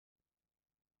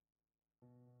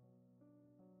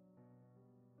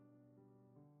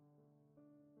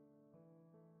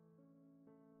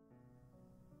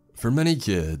For many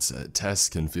kids, tests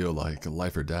can feel like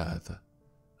life or death.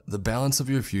 The balance of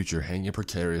your future hanging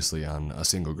precariously on a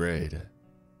single grade.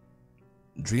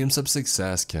 Dreams of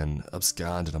success can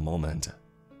abscond in a moment,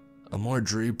 a more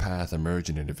dreary path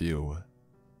emerging into view.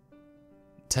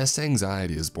 Test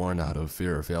anxiety is born out of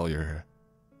fear of failure,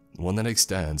 one that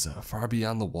extends far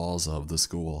beyond the walls of the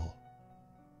school.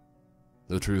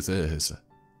 The truth is,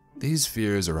 these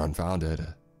fears are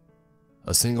unfounded.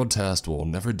 A single test will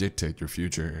never dictate your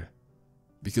future,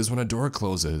 because when a door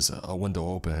closes, a window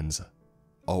opens.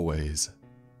 Always.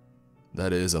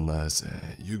 That is, unless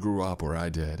you grew up where I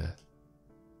did.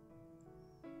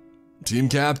 Team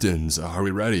captains, are we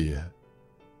ready?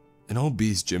 An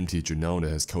obese gym teacher known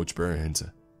as Coach Burns,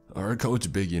 or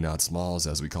Coach Biggie Not Smalls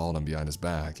as we called him behind his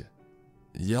back,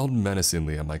 yelled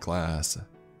menacingly at my class,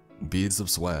 beads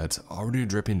of sweat already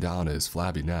dripping down his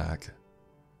flabby neck.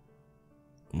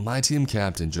 My team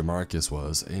captain Jamarcus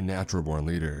was a natural-born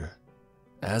leader,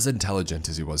 as intelligent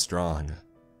as he was strong.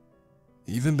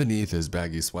 Even beneath his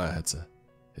baggy sweats,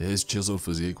 his chiseled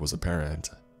physique was apparent.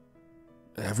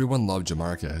 Everyone loved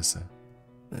Jamarcus,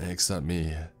 except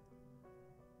me.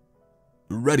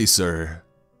 Ready, sir.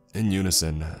 In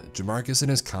unison, Jamarcus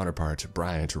and his counterpart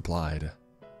Bryant replied,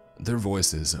 their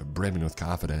voices brimming with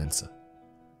confidence.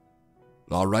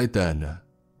 All right then,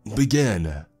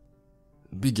 begin.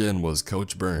 Begin was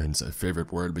Coach Burns'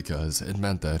 favorite word because it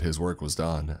meant that his work was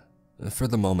done, for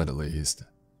the moment at least.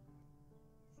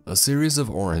 A series of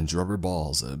orange rubber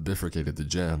balls bifurcated the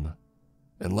gym,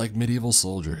 and like medieval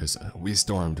soldiers, we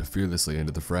stormed fearlessly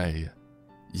into the fray,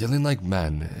 yelling like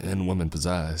men and women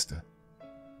possessed.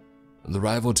 The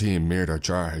rival team mirrored our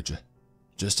charge,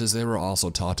 just as they were also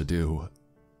taught to do.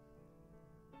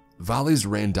 Volleys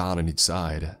rained down on each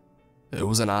side. It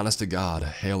was an honest-to-God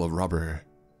hail of rubber.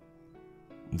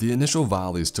 The initial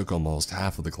volleys took almost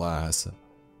half of the class,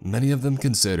 many of them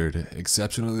considered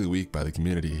exceptionally weak by the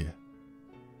community.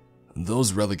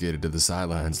 Those relegated to the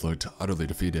sidelines looked utterly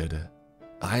defeated,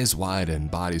 eyes wide and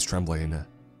bodies trembling.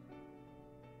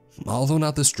 Although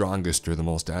not the strongest or the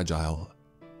most agile,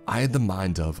 I had the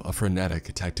mind of a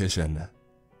frenetic tactician.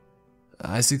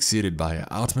 I succeeded by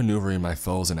outmaneuvering my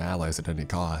foes and allies at any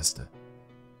cost.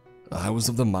 I was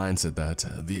of the mindset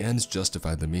that the ends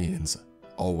justified the means,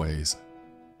 always.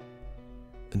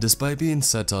 Despite being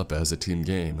set up as a team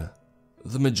game,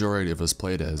 the majority of us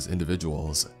played as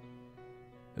individuals.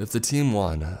 If the team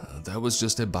won, that was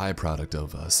just a byproduct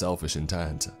of selfish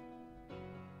intent.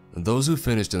 Those who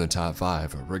finished in the top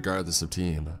 5, regardless of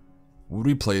team, would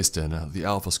be placed in the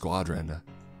Alpha Squadron,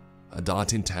 a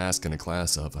daunting task in a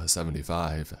class of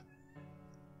 75.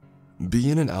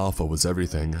 Being an Alpha was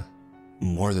everything,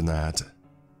 more than that.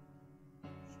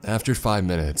 After 5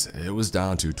 minutes, it was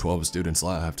down to 12 students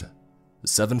left,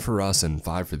 7 for us and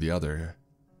 5 for the other.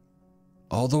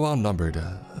 Although outnumbered,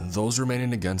 those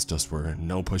remaining against us were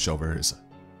no pushovers.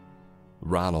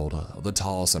 Ronald, the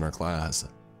tallest in our class,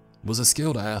 was a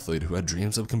skilled athlete who had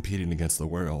dreams of competing against the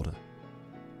world.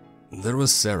 There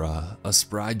was Sarah, a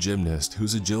spry gymnast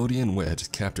whose agility and wit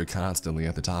kept her constantly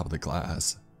at the top of the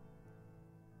class.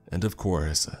 And of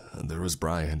course, there was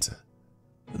Bryant,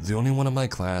 the only one in my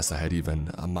class I had even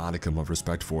a modicum of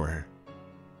respect for.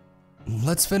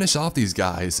 Let's finish off these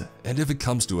guys, and if it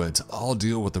comes to it, I'll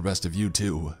deal with the rest of you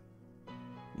too.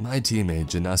 My teammate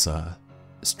Janessa,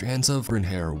 strands of her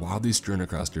hair wildly strewn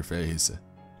across her face,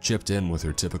 chipped in with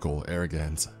her typical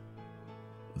arrogance.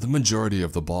 The majority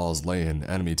of the balls lay in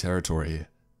enemy territory,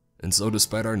 and so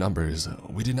despite our numbers,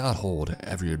 we did not hold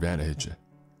every advantage.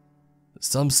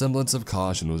 Some semblance of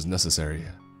caution was necessary,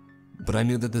 but I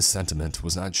knew that this sentiment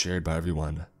was not shared by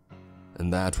everyone,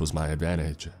 and that was my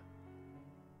advantage.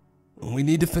 We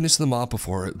need to finish them off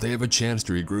before they have a chance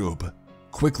to regroup.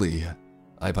 Quickly,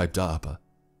 I piped up,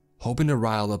 hoping to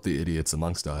rile up the idiots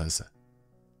amongst us.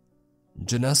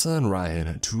 Janessa and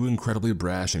Ryan, two incredibly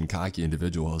brash and cocky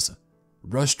individuals,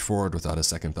 rushed forward without a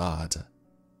second thought,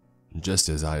 just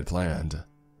as I had planned.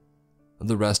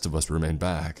 The rest of us remained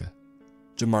back,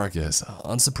 Jamarcus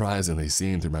unsurprisingly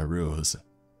seeing through my ruse.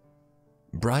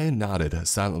 Brian nodded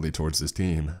silently towards his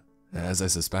team, as I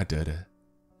suspected.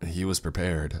 He was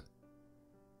prepared.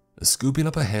 Scooping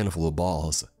up a handful of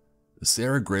balls,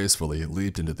 Sarah gracefully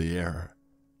leaped into the air,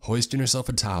 hoisting herself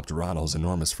atop Ronald's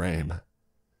enormous frame.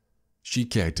 She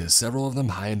kicked several of them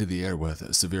high into the air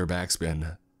with severe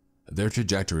backspin, their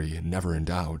trajectory never in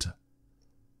doubt.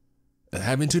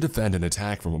 Having to defend an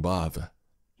attack from above,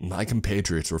 my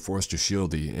compatriots were forced to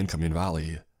shield the incoming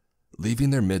volley,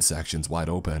 leaving their midsections wide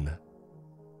open.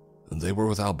 They were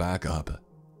without backup,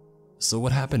 so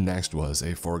what happened next was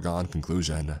a foregone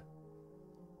conclusion.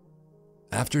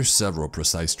 After several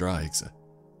precise strikes,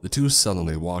 the two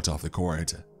suddenly walked off the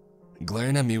court,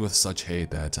 glaring at me with such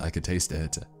hate that I could taste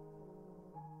it.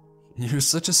 "You're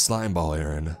such a slimeball,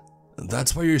 Aaron.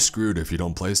 That's why you're screwed if you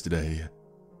don't place today.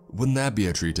 Wouldn't that be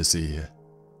a treat to see?"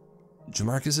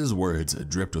 Jamarcus's words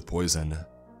dripped with poison,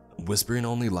 whispering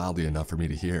only loudly enough for me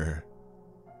to hear.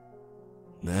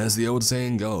 As the old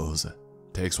saying goes,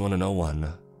 takes one to know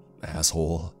one,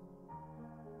 asshole.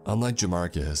 Unlike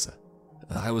Jamarcus,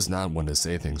 I was not one to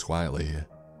say things quietly.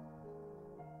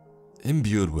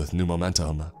 Imbued with new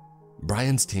momentum,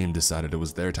 Brian's team decided it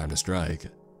was their time to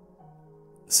strike.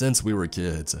 Since we were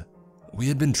kids, we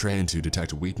had been trained to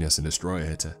detect weakness and destroy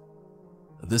it.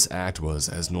 This act was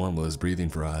as normal as breathing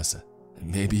for us,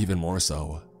 maybe even more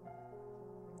so.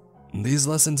 These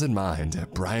lessons in mind,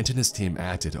 Bryant and his team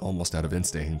acted almost out of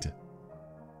instinct.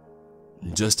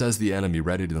 Just as the enemy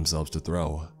readied themselves to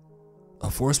throw,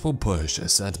 a forceful push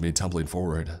sent me tumbling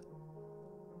forward.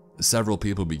 Several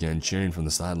people began cheering from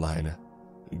the sideline,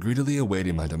 greedily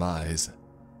awaiting my demise.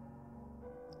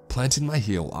 Planting my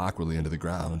heel awkwardly into the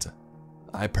ground,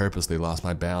 I purposely lost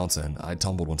my balance and I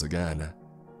tumbled once again,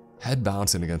 head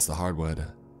bouncing against the hardwood.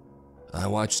 I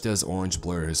watched as orange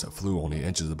blurs flew only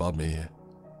inches above me.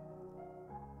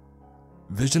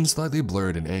 Vision slightly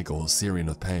blurred and ankles searing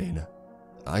with pain.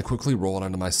 I quickly rolled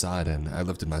onto my side and I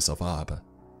lifted myself up.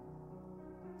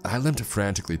 I limped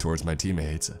frantically towards my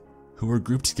teammates, who were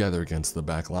grouped together against the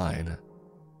back line.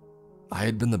 I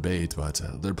had been the bait, but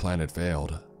their plan had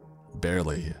failed.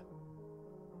 Barely.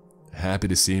 Happy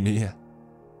to see me?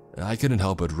 I couldn't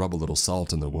help but rub a little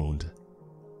salt in the wound.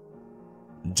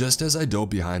 Just as I dove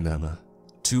behind them,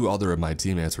 two other of my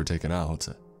teammates were taken out,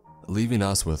 leaving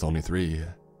us with only 3.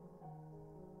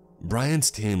 Brian's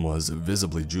team was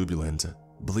visibly jubilant,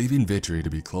 believing victory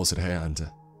to be close at hand.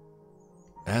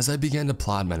 As I began to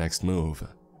plot my next move,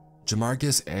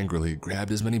 Jamarcus angrily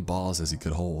grabbed as many balls as he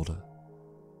could hold.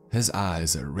 His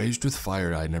eyes raged with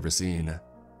fire I'd never seen,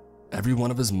 every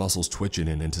one of his muscles twitching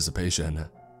in anticipation.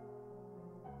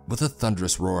 With a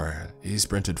thunderous roar, he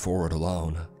sprinted forward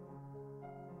alone.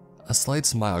 A slight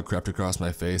smile crept across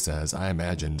my face as I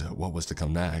imagined what was to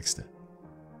come next.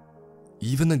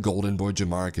 Even the golden boy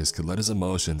Jamarcus could let his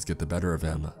emotions get the better of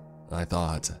him, I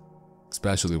thought,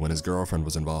 especially when his girlfriend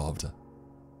was involved.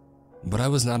 But I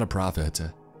was not a prophet,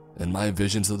 and my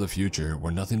visions of the future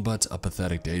were nothing but a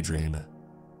pathetic daydream.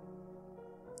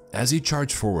 As he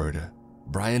charged forward,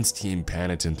 Brian's team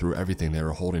panicked and threw everything they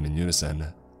were holding in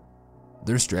unison.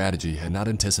 Their strategy had not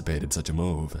anticipated such a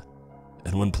move,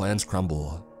 and when plans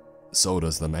crumble, so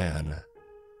does the man.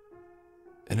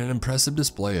 In an impressive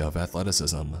display of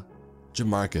athleticism,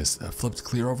 Jamarcus flipped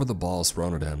clear over the balls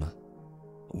thrown at him.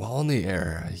 While in the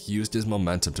air, he used his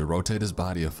momentum to rotate his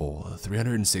body a full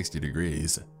 360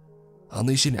 degrees,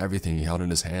 unleashing everything he held in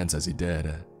his hands as he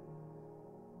did.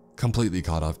 Completely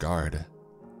caught off guard,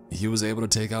 he was able to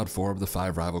take out 4 of the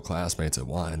 5 rival classmates at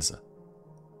once.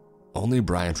 Only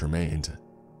Bryant remained,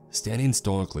 standing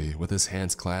stoically with his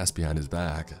hands clasped behind his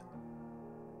back.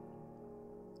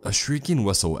 A shrieking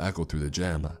whistle echoed through the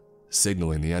gym,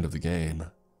 signaling the end of the game.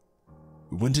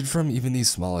 Winded from even the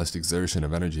smallest exertion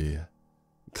of energy,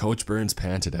 Coach Burns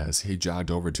panted as he jogged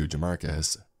over to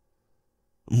Jamarcus.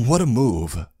 "What a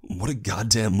move! What a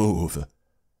goddamn move!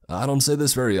 I don't say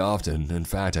this very often, in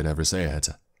fact I never say it,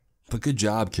 but good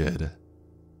job, kid."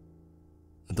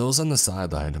 Those on the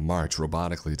sideline marched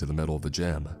robotically to the middle of the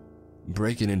gym,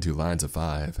 breaking into lines of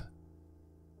 5.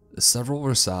 Several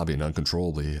were sobbing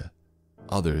uncontrollably,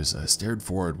 others stared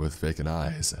forward with vacant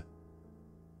eyes.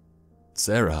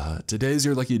 "Sarah, today's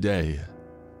your lucky day.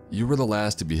 You were the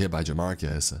last to be hit by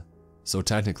Jamarcus, so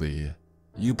technically,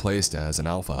 you placed as an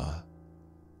alpha.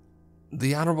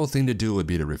 The honorable thing to do would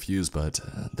be to refuse, but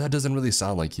that doesn't really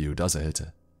sound like you, does it?"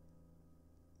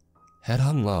 Head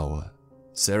hung low,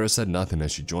 Sarah said nothing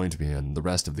as she joined me and the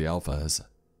rest of the alphas.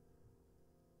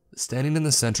 Standing in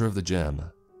the center of the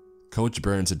gym, Coach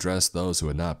Burns addressed those who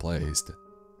had not placed,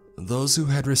 those who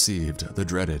had received the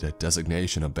dreaded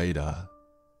designation of beta.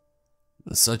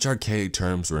 Such archaic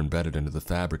terms were embedded into the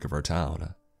fabric of our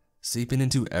town, seeping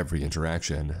into every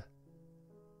interaction.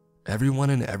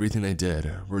 Everyone and everything they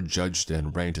did were judged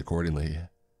and ranked accordingly.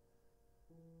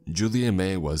 Julia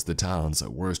May was the town's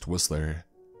worst whistler.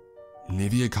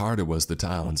 Nivea Carter was the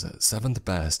town's 7th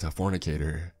best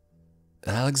fornicator.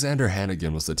 Alexander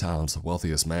Hannigan was the town's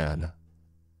wealthiest man.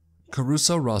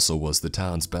 Caruso Russell was the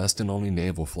town's best and only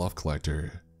naval fluff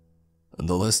collector.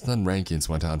 The list and rankings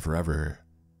went on forever,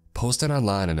 posted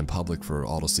online and in public for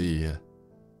all to see.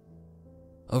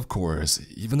 Of course,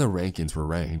 even the rankings were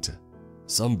ranked.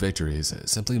 Some victories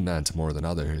simply meant more than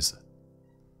others.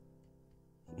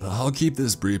 I'll keep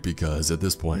this brief because at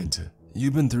this point,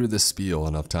 You've been through this spiel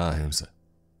enough times.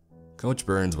 Coach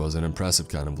Burns was an impressive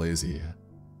kind of lazy.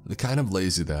 The kind of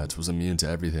lazy that was immune to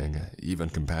everything, even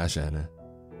compassion.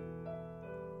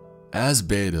 As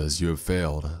betas, you have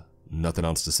failed. Nothing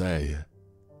else to say.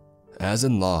 As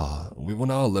in law, we will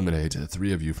now eliminate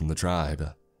 3 of you from the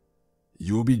tribe.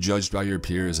 You will be judged by your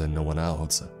peers and no one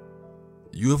else.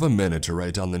 You have a minute to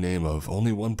write down the name of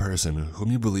only one person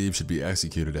whom you believe should be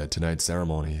executed at tonight's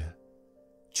ceremony.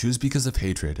 Choose because of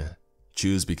hatred.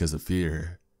 Choose because of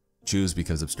fear. Choose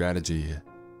because of strategy.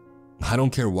 I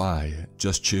don't care why,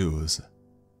 just choose.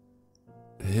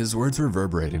 His words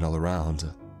reverberating all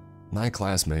around. My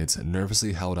classmates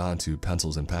nervously held on to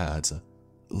pencils and pads,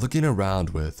 looking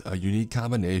around with a unique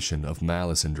combination of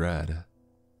malice and dread.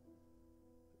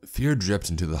 Fear dripped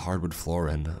into the hardwood floor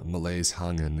and malaise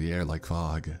hung in the air like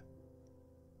fog.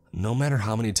 No matter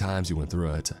how many times you went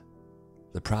through it,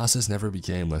 the process never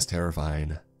became less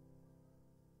terrifying.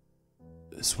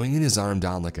 Swinging his arm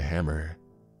down like a hammer,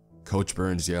 Coach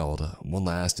Burns yelled one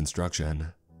last instruction.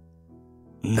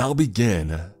 Now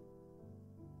begin!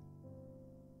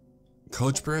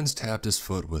 Coach Burns tapped his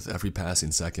foot with every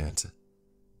passing second,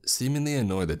 seemingly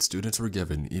annoyed that students were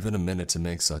given even a minute to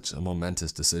make such a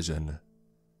momentous decision.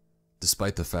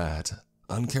 Despite the fat,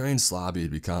 uncaring slob he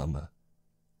had become,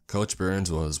 Coach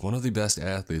Burns was one of the best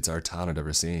athletes our town had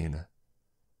ever seen.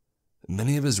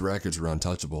 Many of his records were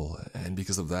untouchable, and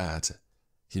because of that,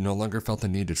 he no longer felt the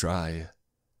need to try.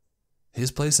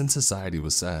 His place in society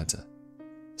was set,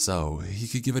 so he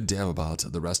could give a damn about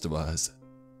the rest of us.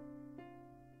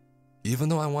 Even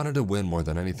though I wanted to win more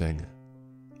than anything,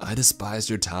 I despised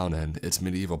your town and its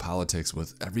medieval politics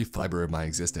with every fiber of my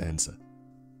existence.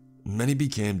 Many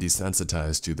became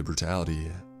desensitized to the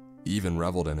brutality, even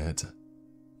reveled in it.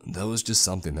 That was just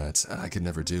something that I could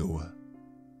never do.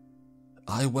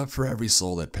 I wept for every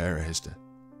soul that perished,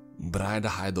 but I had to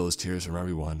hide those tears from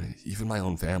everyone, even my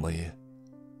own family.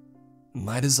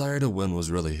 My desire to win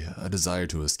was really a desire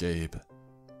to escape,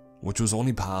 which was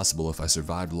only possible if I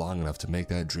survived long enough to make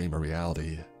that dream a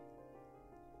reality.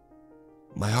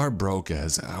 My heart broke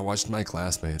as I watched my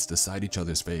classmates decide each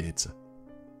other's fates.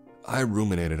 I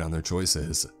ruminated on their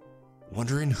choices,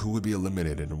 wondering who would be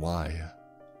eliminated and why.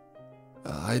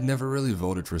 I'd never really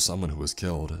voted for someone who was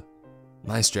killed.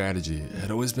 My strategy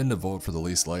had always been to vote for the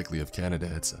least likely of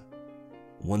candidates.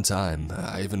 One time,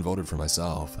 I even voted for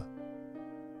myself.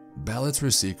 Ballots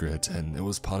were secret, and it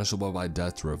was punishable by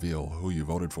death to reveal who you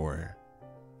voted for,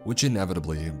 which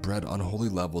inevitably bred unholy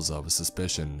levels of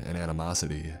suspicion and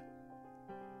animosity.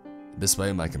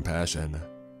 Despite my compassion,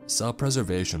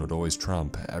 self-preservation would always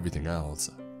trump everything else.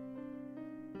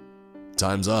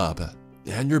 Time's up.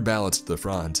 Hand your ballots to the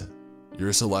front.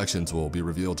 Your selections will be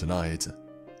revealed tonight.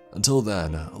 Until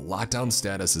then, lockdown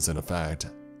status is in effect.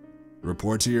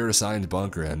 Report to your assigned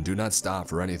bunker and do not stop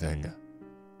for anything,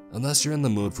 unless you're in the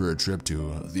mood for a trip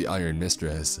to the Iron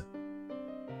Mistress.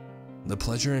 The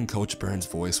pleasure in Coach Burns'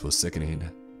 voice was sickening.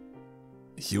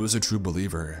 He was a true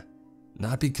believer,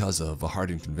 not because of a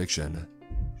hardened conviction,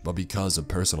 but because of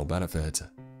personal benefit.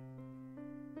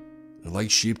 Like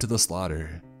sheep to the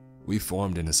slaughter, we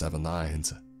formed into 7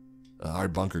 lines, our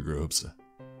bunker groups.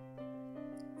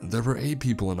 There were 8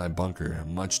 people in my bunker,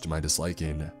 much to my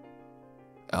disliking.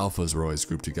 Alphas were always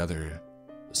grouped together,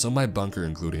 so my bunker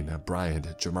including Bryant,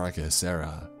 Jamarcus,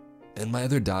 Sarah, and my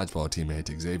other dodgeball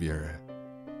teammate Xavier.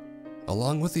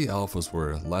 Along with the alphas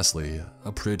were Leslie,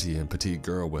 a pretty and petite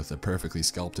girl with a perfectly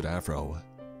sculpted afro,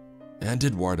 and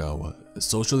Eduardo,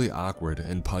 socially awkward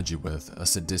and pudgy with a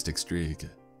sadistic streak.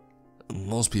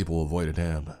 Most people avoided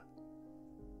him.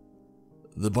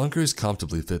 The bunkers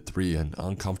comfortably fit 3 and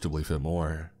uncomfortably fit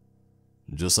more.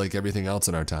 Just like everything else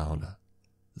in our town,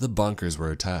 the bunkers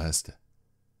were a test,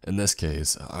 in this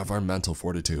case, of our mental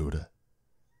fortitude.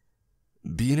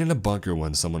 Being in a bunker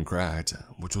when someone cracked,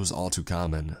 which was all too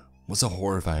common, was a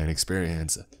horrifying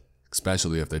experience,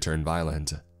 especially if they turned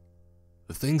violent.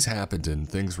 Things happened and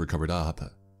things were covered up,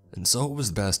 and so it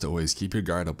was best to always keep your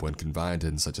guard up when confined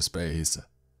in such a space.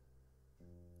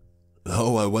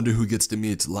 Oh, I wonder who gets to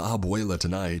meet La Abuela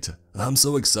tonight. I'm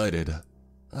so excited.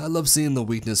 I love seeing the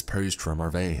weakness purged from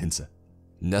our veins.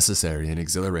 Necessary and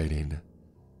exhilarating.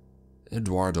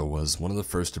 Eduardo was one of the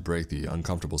first to break the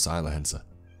uncomfortable silence.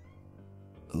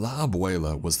 La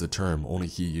Abuela was the term only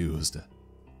he used,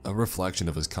 a reflection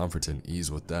of his comfort and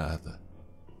ease with death.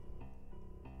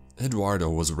 Eduardo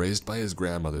was raised by his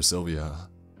grandmother Sylvia,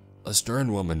 a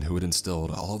stern woman who had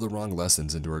instilled all of the wrong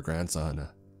lessons into her grandson.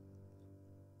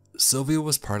 Sylvia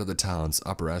was part of the town's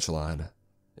upper echelon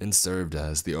and served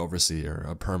as the overseer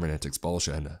of permanent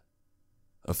expulsion,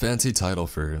 a fancy title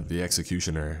for the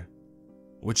executioner.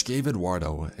 which gave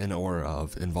Eduardo an aura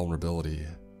of invulnerability.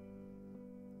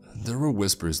 There were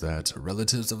whispers that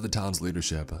relatives of the town's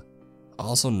leadership,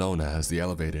 also known as the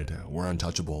Elevated, were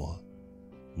untouchable,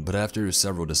 but after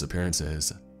several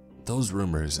disappearances, those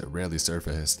rumors rarely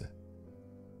surfaced.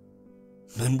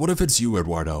 "And what if it's you,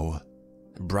 Eduardo?"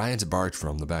 Bryant barked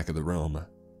from the back of the room,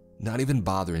 not even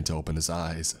bothering to open his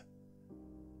eyes.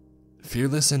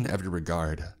 Fearless in every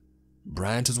regard,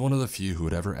 Bryant was one of the few who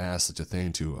would ever ask such a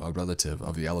thing to a relative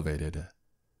of the Elevated.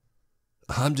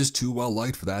 "I'm just too well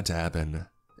liked for that to happen.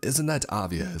 Isn't that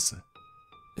obvious?"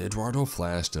 Eduardo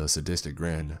flashed a sadistic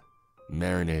grin,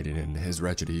 marinating in his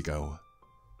wretched ego.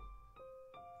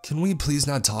 "Can we please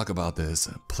not talk about this,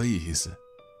 please?"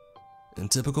 In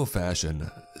typical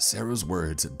fashion, Sarah's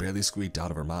words barely squeaked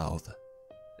out of her mouth,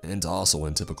 and also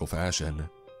in typical fashion,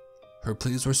 her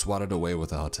pleas were swatted away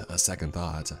without a second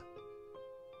thought.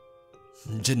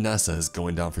 "Janessa is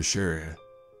going down for sure.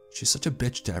 She's such a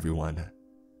bitch to everyone.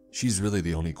 She's really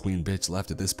the only queen bitch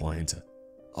left at this point.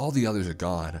 All the others are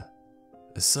gone.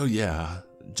 So yeah,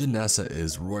 Janessa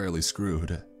is royally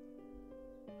screwed."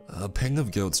 A pang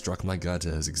of guilt struck my gut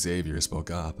as Xavier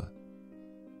spoke up.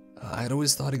 I'd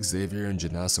always thought Xavier and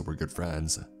Janessa were good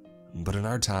friends, but in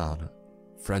our town,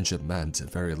 friendship meant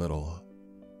very little.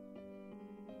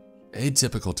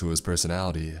 Atypical to his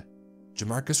personality,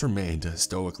 Jamarcus remained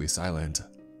stoically silent,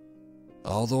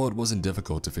 although it wasn't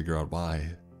difficult to figure out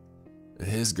why.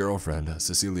 His girlfriend,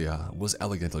 Cecilia, was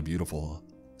elegantly beautiful,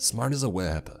 smart as a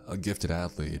whip, a gifted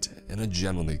athlete, and a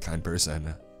genuinely kind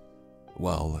person.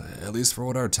 Well, at least for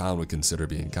what our town would consider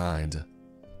being kind.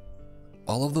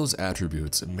 All of those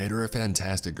attributes made her a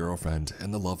fantastic girlfriend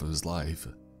and the love of his life,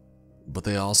 but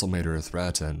they also made her a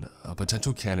threat and a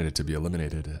potential candidate to be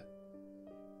eliminated.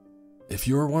 If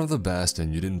you were one of the best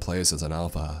and you didn't place as an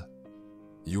alpha,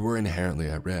 you were inherently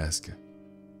at risk,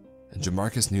 and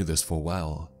Jamarcus knew this full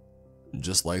well,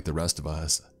 just like the rest of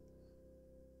us.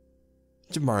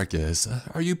 "Jamarcus,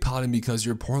 are you pouting because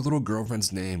your poor little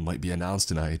girlfriend's name might be announced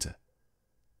tonight?"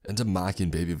 In a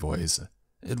mocking baby voice,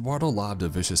 Eduardo lobbed a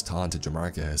vicious taunt to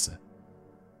Jamarcus.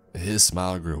 His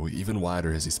smile grew even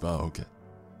wider as he spoke.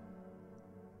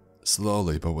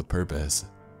 Slowly but with purpose,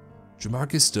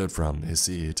 Jamarcus stood from his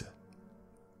seat.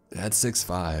 At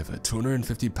 6'5",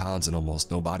 250 pounds and almost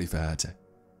no body fat,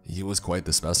 he was quite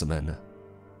the specimen.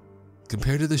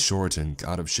 Compared to the short and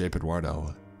out-of-shape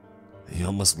Eduardo, he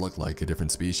almost looked like a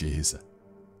different species.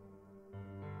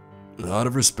 "Out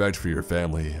of respect for your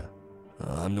family,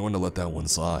 I'm going to let that one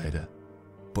slide.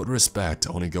 But respect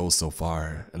only goes so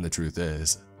far, and the truth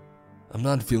is, I'm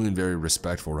not feeling very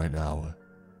respectful right now.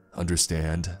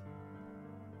 Understand?"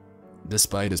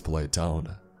 Despite his polite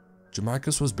tone,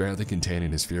 Jamarcus was barely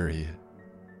containing his fury,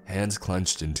 hands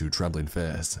clenched into trembling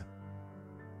fists.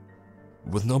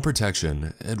 With no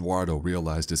protection, Eduardo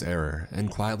realized his error and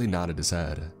quietly nodded his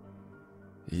head.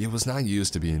 He was not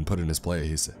used to being put in his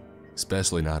place,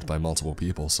 especially not by multiple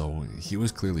people, so he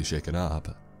was clearly shaken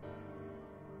up.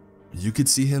 You could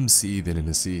see him seething in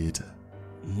his seat,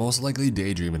 most likely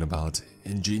daydreaming about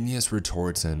ingenious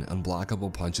retorts and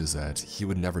unblockable punches that he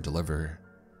would never deliver.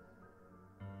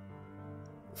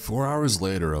 4 hours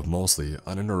later of mostly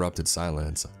uninterrupted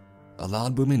silence, a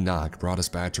loud booming knock brought us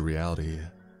back to reality.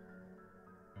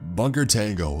 "Bunker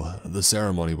Tango, the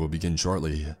ceremony will begin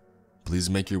shortly. Please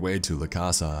make your way to La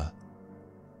Casa."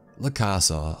 La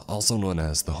Casa, also known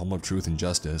as the home of truth and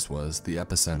justice, was the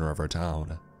epicenter of our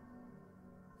town.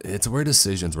 It's where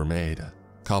decisions were made,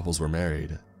 couples were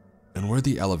married, and where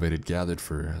the Elevated gathered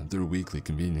for their weekly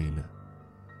convening.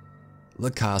 La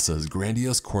Casa's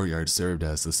grandiose courtyard served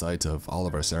as the site of all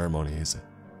of our ceremonies.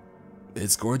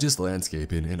 Its gorgeous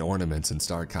landscaping and ornaments in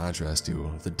stark contrast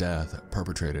to the death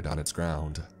perpetrated on its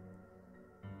ground.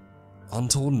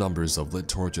 Untold numbers of lit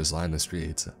torches lined the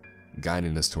streets,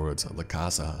 guiding us towards La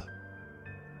Casa.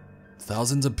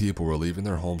 Thousands of people were leaving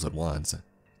their homes at once,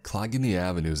 clogging the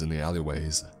avenues and the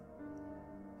alleyways.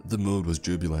 The mood was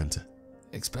jubilant,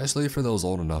 especially for those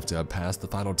old enough to have passed the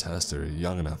final test or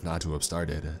young enough not to have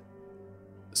started.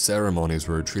 Ceremonies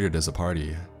were treated as a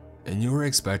party, and you were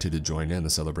expected to join in the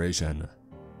celebration.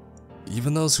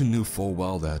 Even those who knew full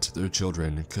well that their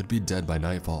children could be dead by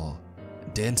nightfall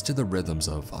danced to the rhythms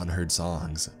of unheard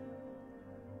songs.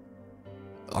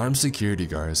 Armed security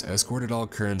guards escorted all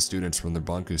current students from their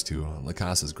bunkers to La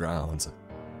Casa's grounds,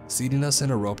 seating us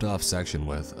in a roped-off section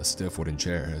with stiff wooden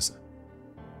chairs.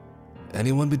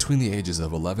 Anyone between the ages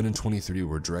of 11 and 23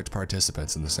 were direct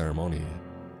participants in the ceremony,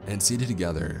 and seated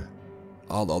together.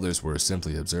 All others were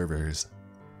simply observers.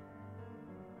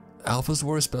 Alphas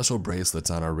wore special bracelets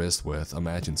on our wrists with a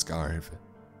matching scarf,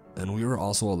 and we were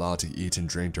also allowed to eat and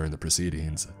drink during the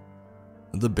proceedings.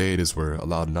 The betas were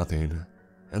allowed nothing,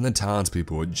 and the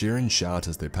townspeople would jeer and shout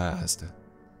as they passed.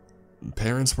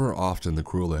 Parents were often the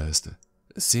cruelest,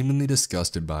 seemingly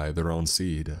disgusted by their own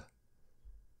seed.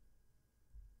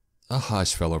 A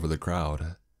hush fell over the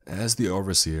crowd as the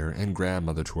overseer and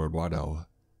grandmother to Eduardo,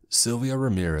 Sylvia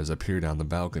Ramirez, appeared on the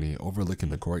balcony overlooking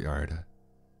the courtyard.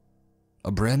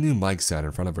 A brand new mic sat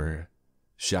in front of her,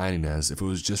 shining as if it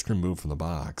was just removed from the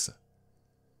box.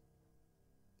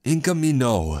 Inca mi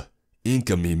no,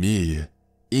 Inca mi,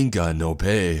 Inca no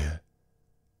pay.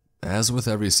 As with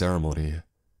every ceremony,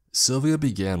 Sylvia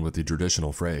began with the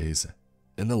traditional phrase,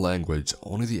 in the language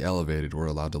only the elevated were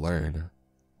allowed to learn.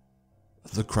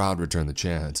 The crowd returned the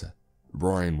chant,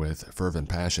 roaring with fervent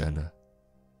passion.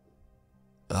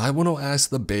 I want to ask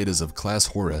the betas of Class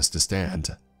Horus to stand.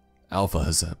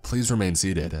 Alphas, please remain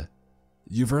seated.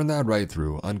 You've earned that right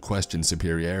through unquestioned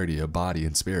superiority of body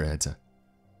and spirit.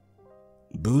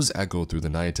 Boos echoed through the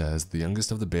night as the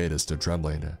youngest of the betas stood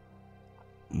trembling.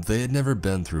 They had never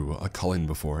been through a culling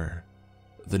before,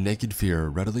 the naked fear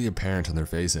readily apparent on their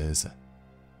faces.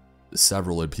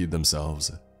 Several had peed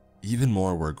themselves. Even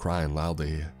more were crying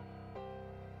loudly.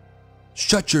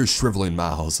 Shut your shriveling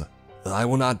mouths. I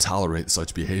will not tolerate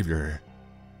such behavior.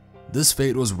 This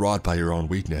fate was wrought by your own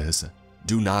weakness.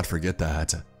 Do not forget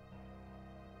that.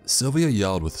 Sylvia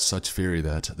yelled with such fury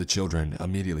that the children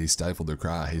immediately stifled their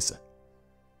cries.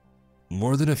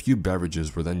 More than a few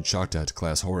beverages were then chucked at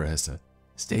Class Horus,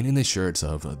 staining the shirts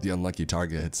of the unlucky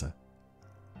targets.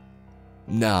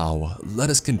 Now, let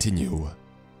us continue.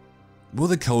 Will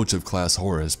the coach of Class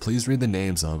Horus please read the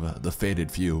names of the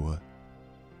fated few?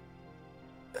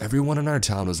 Everyone in our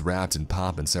town was wrapped in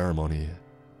pomp and ceremony,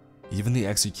 even the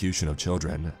execution of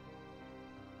children.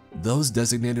 Those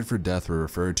designated for death were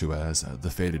referred to as the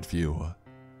fated few,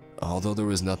 although there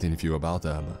was nothing few about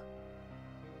them.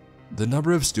 The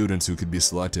number of students who could be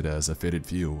selected as a fated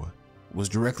few was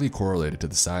directly correlated to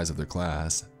the size of their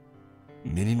class,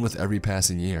 meaning with every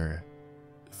passing year,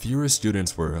 fewer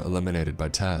students were eliminated by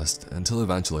test until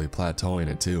eventually plateauing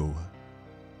at 2.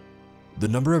 The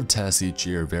number of tests each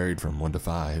year varied from 1 to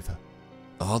 5,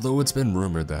 although it's been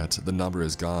rumored that the number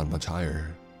has gone much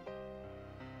higher.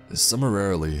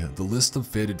 Summarily, the list of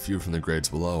fated few from the grades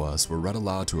below us were read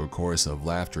aloud to a chorus of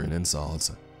laughter and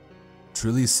insults,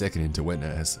 truly sickening to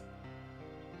witness.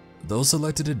 Those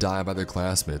selected to die by their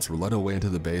classmates were led away into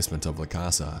the basement of La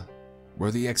Casa,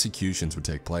 where the executions would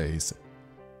take place.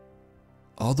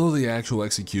 Although the actual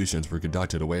executions were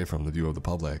conducted away from the view of the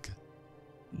public,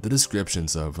 the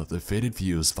descriptions of the fated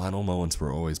few's final moments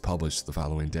were always published the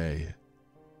following day.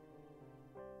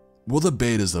 Will the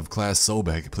betas of Class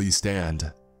Sobek please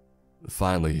stand?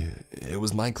 Finally, it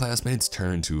was my classmates'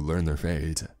 turn to learn their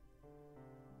fate.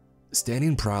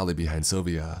 Standing proudly behind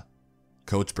Sylvia,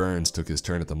 Coach Burns took his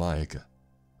turn at the mic,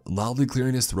 loudly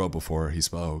clearing his throat before he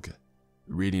spoke,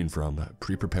 reading from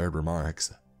pre-prepared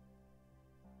remarks.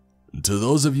 To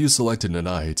those of you selected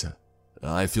tonight,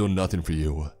 I feel nothing for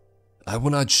you. I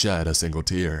will not shed a single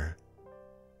tear.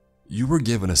 You were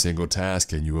given a single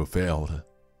task and you have failed.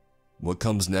 What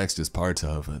comes next is part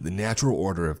of the natural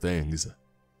order of things.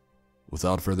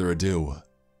 Without further ado,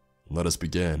 let us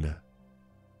begin.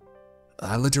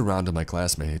 I looked around at my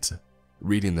classmates,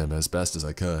 reading them as best as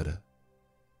I could.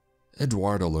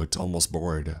 Eduardo looked almost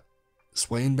bored,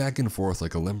 swaying back and forth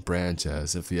like a limp branch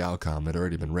as if the outcome had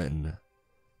already been written.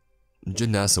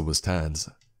 Janessa was tense,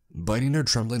 biting her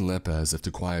trembling lip as if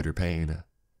to quiet her pain.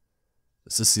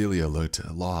 Cecilia looked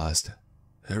lost,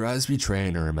 her eyes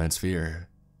betraying her immense fear.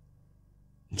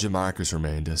 Jamarcus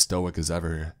remained as stoic as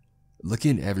ever,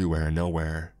 looking everywhere and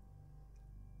nowhere.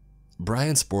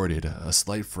 Brian sported a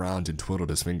slight frown and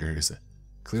twiddled his fingers,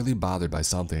 clearly bothered by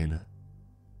something.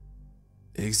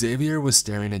 Xavier was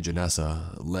staring at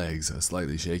Janessa, legs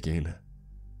slightly shaking.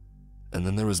 And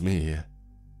then there was me,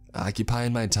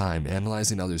 occupying my time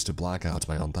analyzing others to block out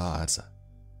my own thoughts.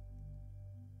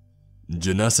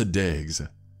 Janessa Diggs.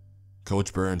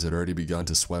 Coach Burns had already begun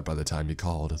to sweat by the time he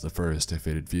called the first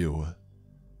fated few.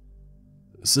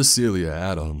 Cecilia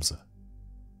Adams.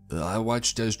 I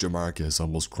watched as Jamarcus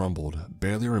almost crumbled,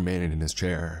 barely remaining in his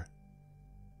chair.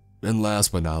 And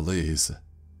last but not least,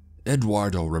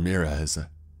 Eduardo Ramirez.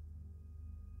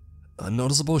 A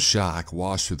noticeable shock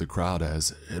washed through the crowd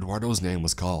as Eduardo's name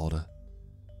was called.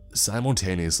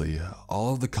 Simultaneously,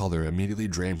 all of the color immediately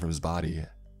drained from his body,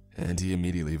 and he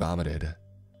immediately vomited.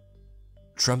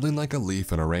 Trembling like a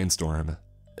leaf in a rainstorm,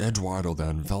 Eduardo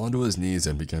then fell onto his knees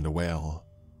and began to wail.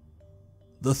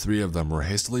 The three of them were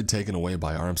hastily taken away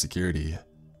by armed security,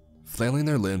 flailing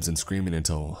their limbs and screaming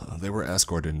until they were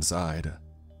escorted inside.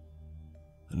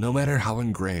 No matter how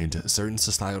ingrained certain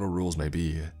societal rules may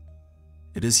be,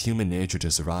 It is human nature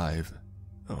to survive,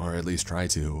 or at least try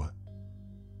to.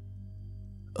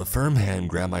 A firm hand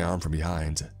grabbed my arm from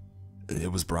behind.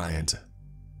 It was Bryant.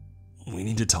 "We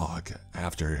need to talk,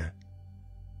 after."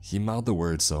 He mouthed the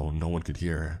words so no one could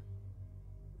hear.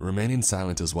 Remaining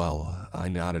silent as well, I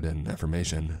nodded in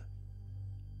affirmation.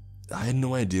 I had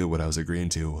no idea what I was agreeing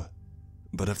to,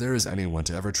 but if there is anyone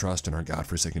to ever trust in our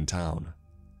godforsaken town,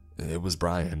 it was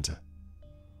Bryant.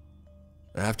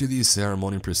 After these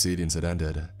ceremonial proceedings had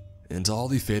ended, and all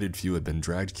the fated few had been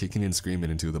dragged kicking and screaming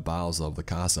into the bowels of the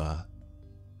casa,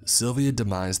 Sylvia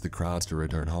demised the crowds to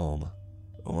return home,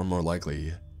 or more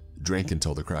likely, drank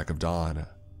until the crack of dawn.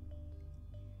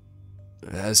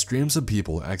 As streams of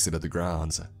people exited the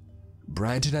grounds,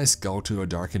 Bryant and I skulked to a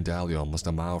darkened alley almost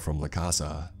a mile from La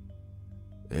Casa.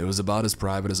 It was about as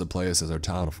private as a place as our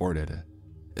town afforded,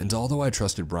 and although I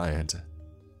trusted Bryant,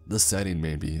 the setting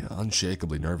made me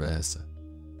unshakably nervous.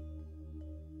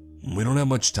 "We don't have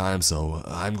much time, so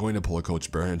I'm going to pull a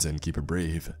Coach Burns and keep it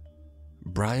brief."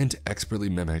 Bryant expertly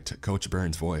mimicked Coach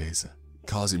Burns' voice,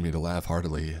 causing me to laugh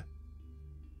heartily.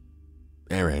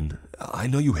 "Aaron, I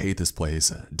know you hate this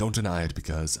place, don't deny it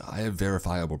because I have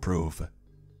verifiable proof."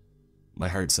 My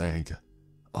heart sank.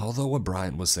 Although what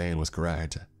Bryant was saying was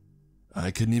correct, I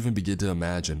couldn't even begin to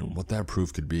imagine what that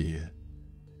proof could be,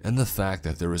 and the fact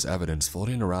that there was evidence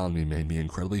floating around me made me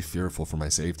incredibly fearful for my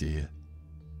safety.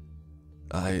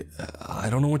 I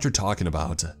don't know what you're talking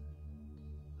about."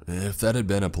 If that had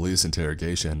been a police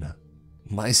interrogation,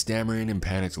 my stammering and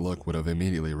panicked look would have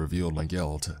immediately revealed my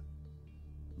guilt.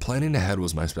 Planning ahead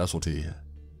was my specialty,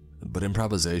 but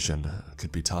improvisation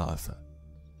could be tough.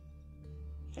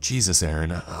 "Jesus,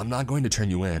 Aaron, I'm not going to turn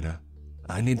you in.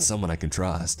 I need someone I can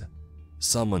trust.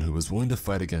 Someone who is willing to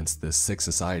fight against this sick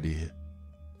society.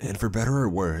 And for better or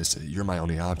worse, you're my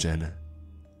only option.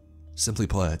 Simply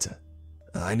put,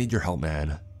 I need your help,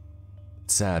 man."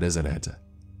 Sad, isn't it?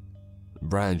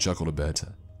 Brian chuckled a bit,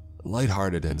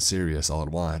 lighthearted and serious all at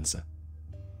once.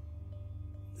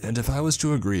 "And if I was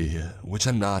to agree, which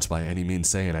I'm not by any means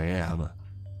saying I am,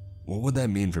 what would that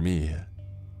mean for me?"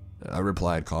 I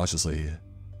replied cautiously.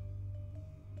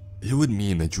 "It would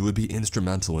mean that you would be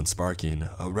instrumental in sparking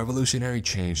a revolutionary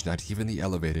change not even the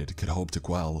elevated could hope to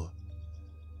quell.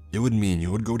 It would mean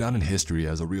you would go down in history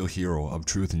as a real hero of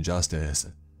truth and justice.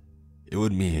 It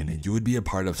would mean you would be a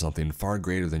part of something far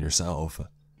greater than yourself.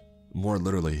 More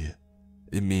literally,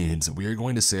 it means we are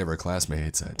going to save our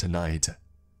classmates tonight.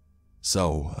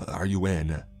 So, are you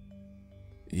in?"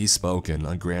 He spoke in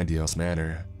a grandiose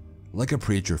manner, like a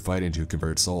preacher fighting to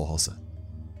convert souls.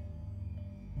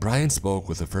 Brian spoke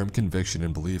with a firm conviction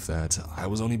and belief that I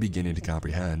was only beginning to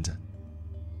comprehend.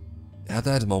 At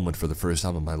that moment, for the first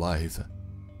time in my life,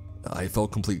 I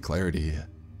felt complete clarity.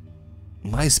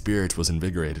 My spirit was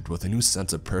invigorated with a new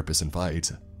sense of purpose and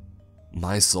fight.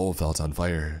 My soul felt on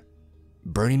fire,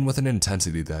 burning with an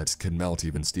intensity that could melt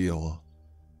even steel.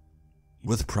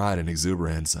 With pride and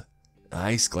exuberance,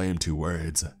 I exclaimed two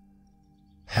words: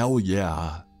 "Hell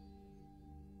yeah!"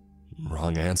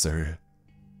 Wrong answer.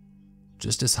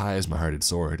 Just as high as my heart had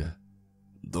soared,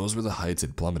 those were the heights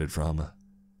it plummeted from.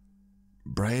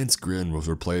 Brian's grin was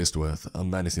replaced with a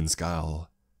menacing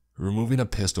scowl, removing a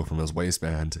pistol from his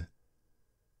waistband.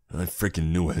 "I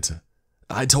freaking knew it.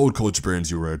 I told Coach Burns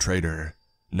you were a traitor.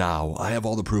 Now, I have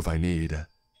all the proof I need.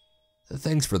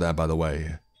 Thanks for that, by the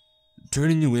way.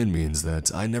 Turning you in means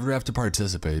that I never have to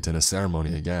participate in a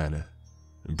ceremony again.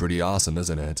 Pretty awesome,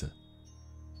 isn't it?"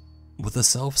 With a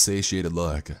self-satiated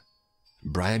look,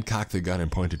 Brian cocked the gun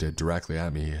and pointed it directly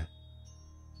at me.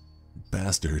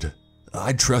 "Bastard.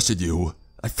 I trusted you.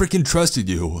 I freaking trusted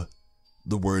you."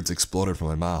 The words exploded from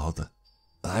my mouth.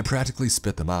 I practically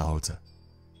spit them out.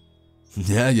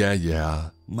 Yeah.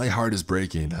 My heart is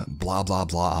breaking. Blah, blah,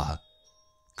 blah.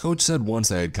 Coach said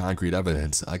once I had concrete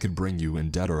evidence, I could bring you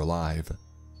in dead or alive.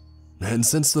 And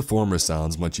since the former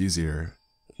sounds much easier,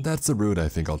 that's the route I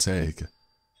think I'll take.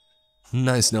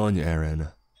 Nice knowing you, Aaron.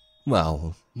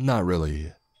 Well, not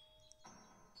really.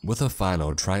 With a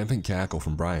final triumphant cackle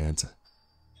from Bryant,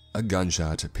 a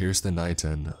gunshot pierced the night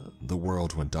and the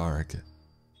world went dark.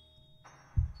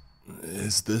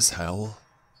 Is this hell?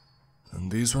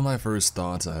 And these were my first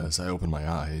thoughts as I opened my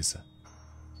eyes.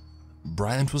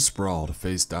 Bryant was sprawled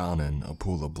face down in a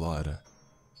pool of blood.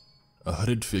 A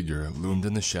hooded figure loomed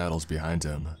in the shadows behind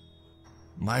him.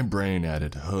 My brain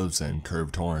added hooves and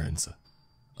curved horns,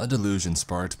 a delusion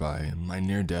sparked by my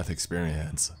near-death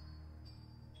experience.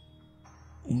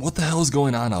 What the hell is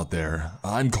going on out there?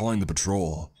 I'm calling the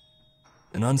patrol.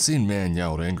 An unseen man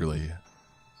yelled angrily.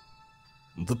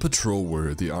 The patrol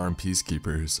were the armed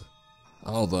peacekeepers,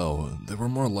 although they were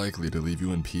more likely to leave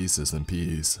you in pieces than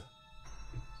peace.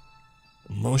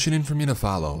 Motioning for me to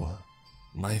follow,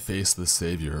 my faceless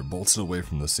savior bolted away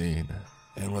from the scene,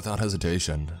 and without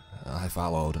hesitation, I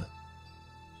followed.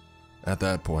 At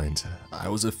that point, I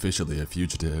was officially a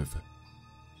fugitive.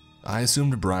 I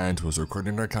assumed Bryant was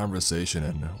recording our conversation,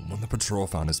 and when the patrol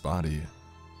found his body,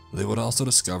 they would also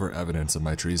discover evidence of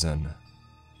my treason.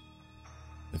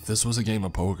 If this was a game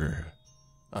of poker,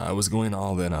 I was going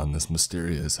all in on this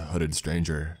mysterious, hooded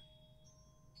stranger.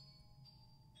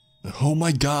 Oh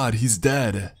my god, he's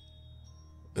dead!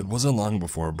 It wasn't long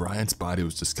before Bryant's body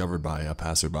was discovered by a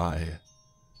passerby.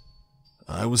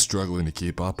 I was struggling to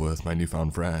keep up with my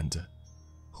newfound friend,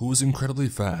 who was incredibly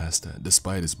fast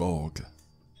despite his bulk.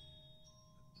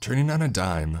 Turning on a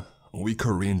dime, we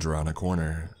careened around a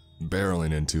corner,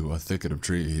 barreling into a thicket of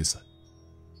trees.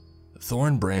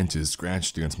 Thorn branches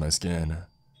scratched against my skin,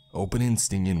 opening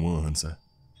stinging wounds.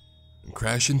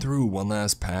 Crashing through one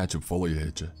last patch of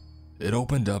foliage, it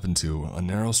opened up into a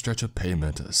narrow stretch of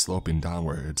pavement sloping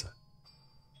downwards.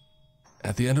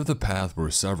 At the end of the path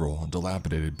were several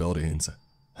dilapidated buildings,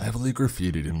 heavily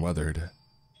graffitied and weathered.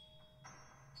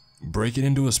 Breaking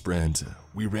into a sprint,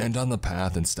 we ran down the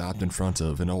path and stopped in front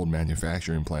of an old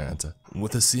manufacturing plant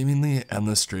with a seemingly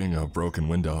endless string of broken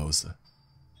windows.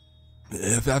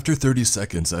 If after 30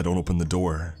 seconds I don't open the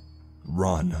door,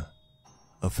 run,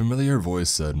 a familiar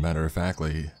voice said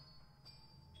matter-of-factly.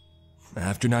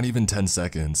 After not even 10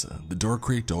 seconds, the door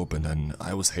creaked open and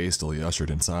I was hastily ushered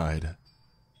inside.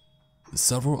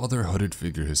 Several other hooded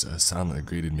figures silently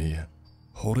greeted me,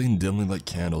 holding dimly lit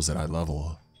candles at eye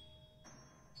level.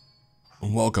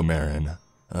 Welcome, Aaron.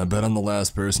 I bet I'm the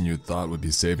last person you thought would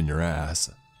be saving your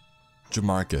ass.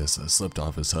 Jamarcus slipped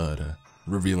off his hood,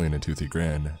 revealing a toothy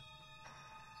grin.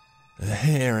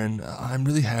 Hey Aaron, I'm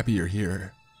really happy you're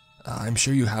here. I'm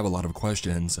sure you have a lot of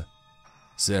questions.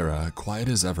 Sarah, quiet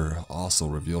as ever, also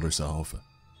revealed herself.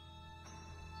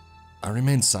 I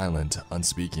remained silent,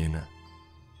 unspeaking.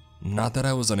 Not that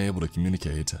I was unable to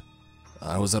communicate.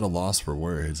 I was at a loss for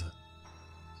words.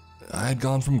 I had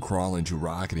gone from crawling to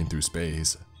rocketing through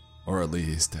space, or at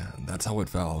least, that's how it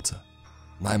felt.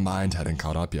 My mind hadn't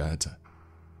caught up yet.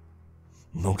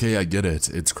 Okay, I get it,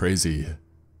 it's crazy.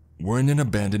 We're in an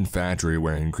abandoned factory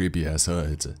wearing creepy-ass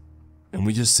hoods, and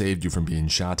we just saved you from being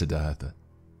shot to death.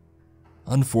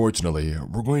 Unfortunately,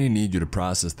 we're going to need you to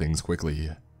process things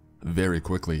quickly, very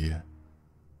quickly.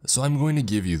 So I'm going to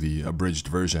give you the abridged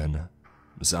version.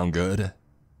 Sound good?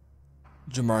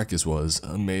 Jamarcus was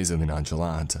amazingly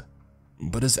nonchalant,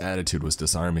 but his attitude was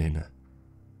disarming.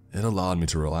 It allowed me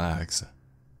to relax.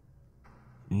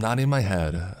 Nodding my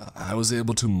head, I was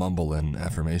able to mumble an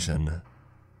affirmation.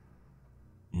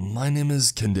 My name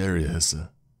is Kendarius.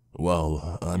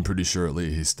 Well, I'm pretty sure at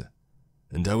least.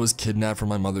 And I was kidnapped from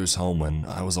my mother's home when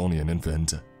I was only an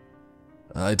infant.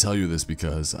 I tell you this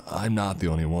because I'm not the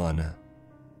only one.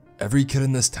 Every kid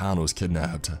in this town was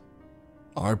kidnapped.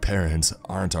 Our parents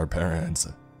aren't our parents.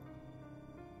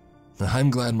 I'm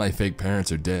glad my fake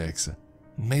parents are dicks.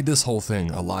 Made this whole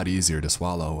thing a lot easier to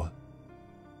swallow.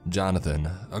 Jonathan,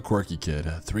 a quirky kid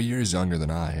 3 years younger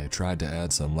than I, tried to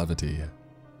add some levity.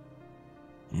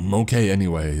 Okay,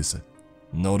 anyways.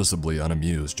 Noticeably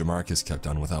unamused, Jamarcus kept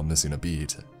on without missing a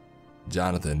beat.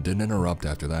 Jonathan didn't interrupt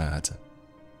after that.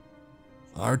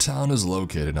 Our town is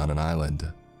located on an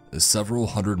island, several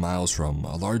hundred miles from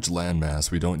a large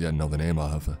landmass we don't yet know the name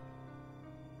of.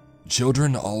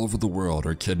 Children all over the world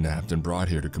are kidnapped and brought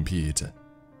here to compete,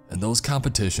 and those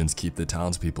competitions keep the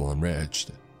townspeople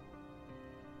enriched.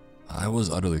 I was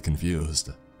utterly confused,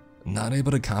 not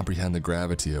able to comprehend the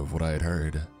gravity of what I had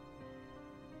heard.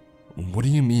 What do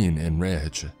you mean,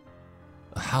 enrich?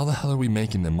 How the hell are we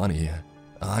making the money?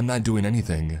 I'm not doing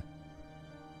anything.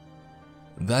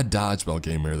 That dodgeball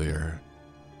game earlier,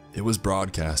 it was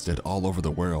broadcasted all over the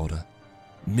world.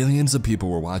 Millions of people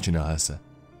were watching us.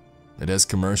 It has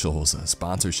commercials,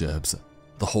 sponsorships,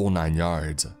 the whole 9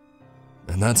 yards.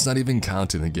 And that's not even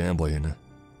counting the gambling.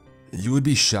 You would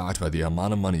be shocked by the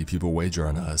amount of money people wager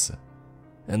on us,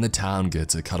 and the town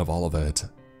gets a cut of all of it.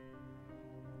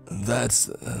 That's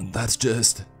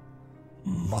just...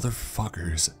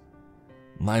 motherfuckers.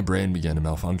 My brain began to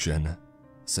malfunction.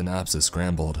 Synapses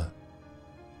scrambled.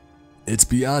 It's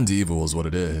beyond evil is what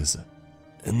it is.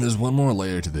 And there's one more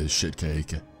layer to this shit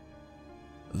cake.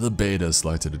 The betas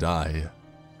selected to die.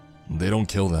 They don't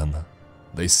kill them.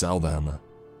 They sell them.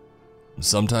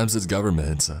 Sometimes it's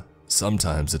governments.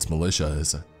 Sometimes it's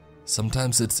militias.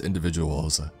 Sometimes it's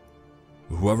individuals.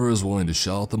 Whoever is willing to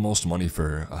shell out the most money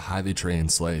for a highly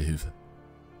trained slave.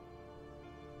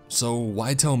 So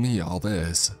why tell me all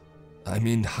this? I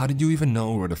mean, how did you even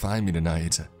know where to find me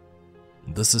tonight?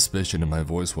 The suspicion in my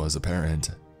voice was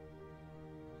apparent.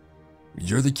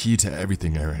 You're the key to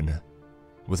everything, Aaron.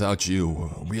 Without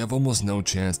you, we have almost no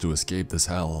chance to escape this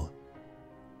hell.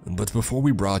 But before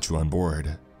we brought you on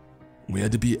board, we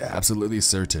had to be absolutely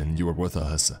certain you were with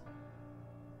us."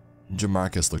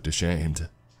 Jamarcus looked ashamed,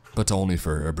 but only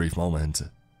for a brief moment.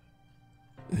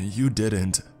 "You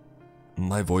didn't."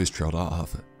 My voice trailed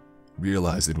off,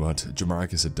 realizing what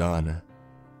Jamarcus had done.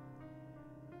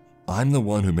 "I'm the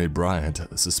one who made Bryant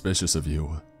suspicious of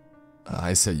you.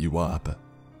 I set you up.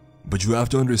 But you have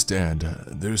to understand,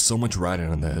 there's so much riding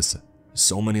on this,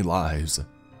 so many lives.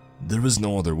 There was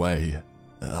no other way.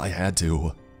 I had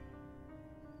to."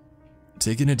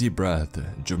 Taking a deep breath,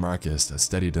 Jamarcus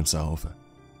steadied himself.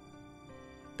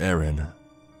 "Aaron,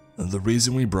 the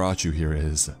reason we brought you here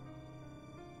is..."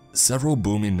 Several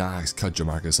booming knocks cut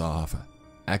Jamarcus off,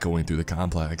 echoing through the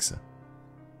complex.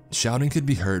 Shouting could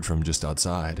be heard from just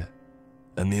outside,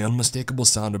 and the unmistakable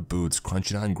sound of boots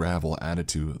crunching on gravel added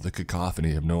to the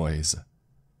cacophony of noise.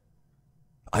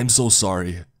 "I'm so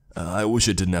sorry. I wish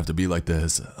it didn't have to be like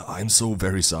this. I'm so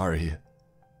very sorry.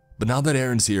 But now that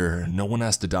Aaron's here, no one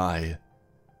has to die.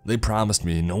 They promised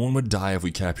me no one would die if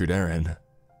we captured Aaron.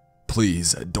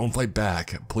 Please, don't fight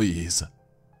back, please.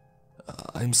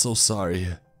 I'm so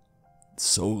sorry.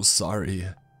 So sorry."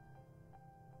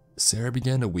 Sarah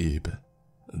began to weep,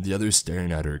 the others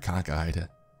staring at her cockeyed.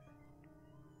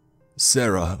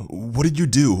 "Sarah, what did you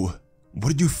do? What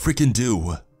did you freaking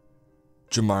do?"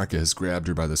 Jamarcus grabbed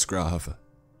her by the scruff,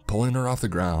 pulling her off the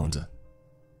ground.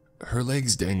 Her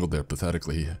legs dangled there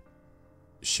pathetically.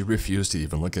 She refused to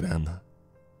even look at him.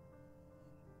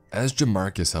 As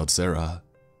Jamarcus held Sarah,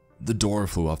 the door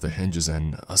flew off the hinges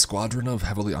and a squadron of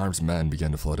heavily armed men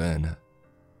began to flood in.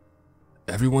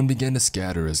 Everyone began to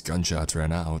scatter as gunshots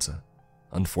ran out.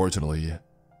 Unfortunately,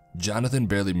 Jonathan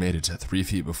barely made it 3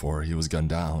 feet before he was gunned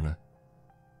down.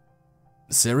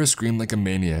 Sarah screamed like a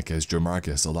maniac as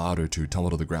Jamarcus allowed her to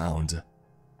tumble to the ground.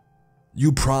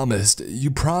 "You promised!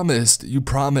 You promised! You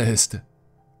promised!"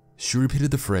 She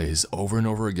repeated the phrase over and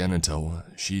over again until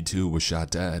she too was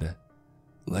shot dead,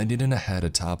 landing in a head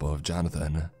atop of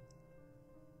Jonathan.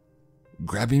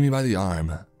 Grabbing me by the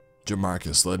arm,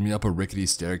 Jamarcus led me up a rickety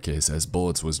staircase as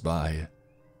bullets whizzed by.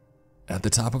 At the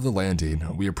top of the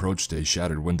landing, we approached a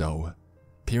shattered window,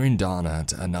 peering down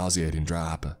at a nauseating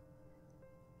drop.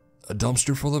 A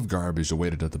dumpster full of garbage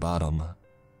awaited at the bottom,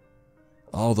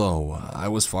 although I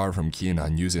was far from keen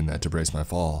on using that to brace my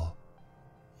fall.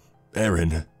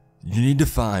 "Aaron, you need to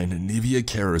find Myuuji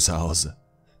Kevin's house.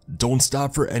 Don't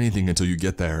stop for anything until you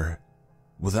get there.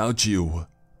 Without you,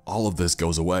 all of this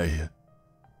goes away.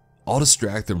 I'll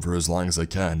distract them for as long as I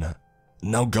can.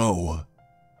 Now go."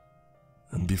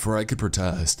 And before I could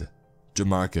protest,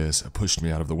 Jamarcus pushed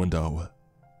me out of the window.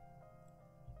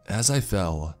 As I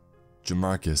fell,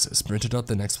 Jamarcus sprinted up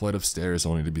the next flight of stairs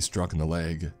only to be struck in the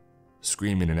leg,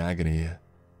 screaming in agony.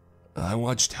 I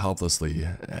watched helplessly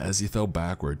as he fell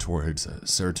backward towards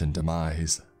certain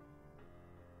demise.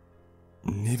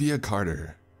 Myuuji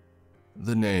Carter.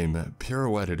 The name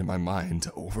pirouetted in my mind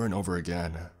over and over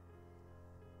again.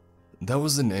 That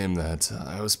was the name that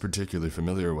I was particularly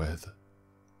familiar with.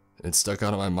 It stuck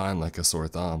out of my mind like a sore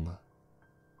thumb.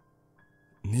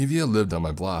 Myuuji lived on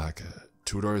my block,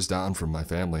 2 doors down from my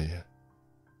family.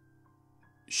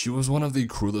 She was one of the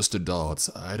cruelest adults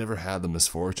I'd ever had the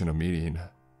misfortune of meeting.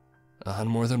 On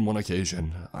more than one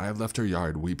occasion, I had left her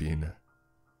yard weeping.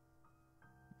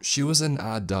 She was an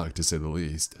odd duck, to say the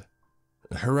least.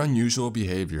 Her unusual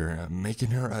behavior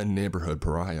making her a neighborhood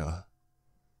pariah.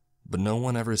 But no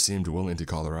one ever seemed willing to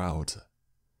call her out.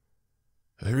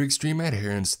 Her extreme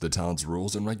adherence to the town's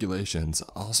rules and regulations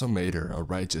also made her a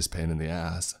righteous pain in the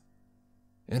ass.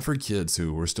 And for kids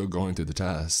who were still going through the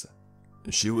test,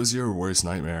 she was your worst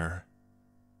nightmare.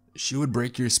 She would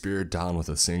break your spirit down with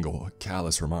a single,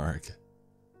 callous remark.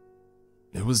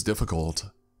 It was difficult,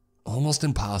 almost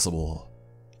impossible,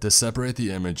 to separate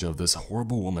the image of this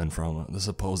horrible woman from the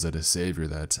supposed savior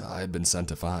that I had been sent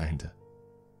to find.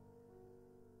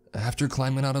 After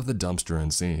climbing out of the dumpster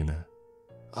unseen,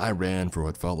 I ran for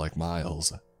what felt like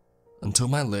miles, until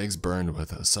my legs burned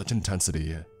with such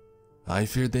intensity, I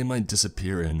feared they might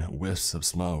disappear in whiffs of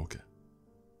smoke.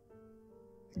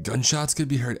 Gunshots could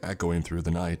be heard echoing through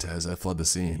the night as I fled the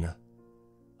scene,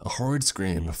 a horrid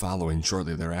scream following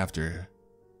shortly thereafter.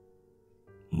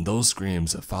 Those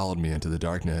screams followed me into the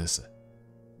darkness,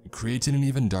 creating an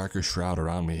even darker shroud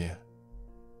around me.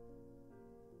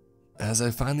 As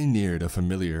I finally neared a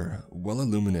familiar,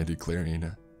 well-illuminated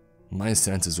clearing, my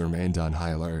senses remained on high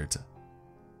alert.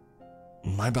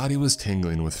 My body was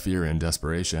tingling with fear and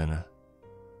desperation.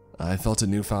 I felt a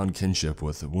newfound kinship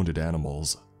with wounded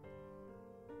animals.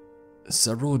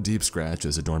 Several deep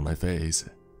scratches adorned my face,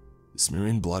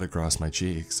 smearing blood across my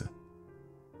cheeks.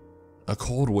 A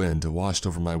cold wind washed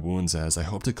over my wounds as I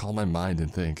hoped to calm my mind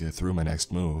and think through my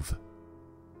next move.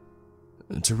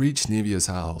 To reach Nevia's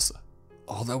house,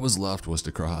 all that was left was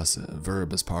to cross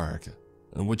Veribus Park,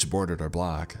 which bordered our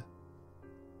block.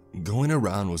 Going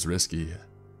around was risky,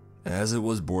 as it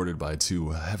was bordered by two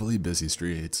heavily busy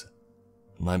streets.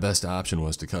 My best option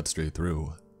was to cut straight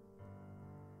through.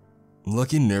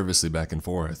 Looking nervously back and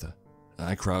forth,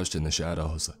 I crouched in the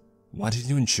shadows, wanting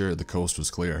to ensure the coast was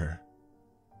clear.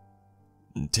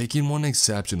 Taking one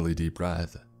exceptionally deep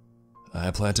breath,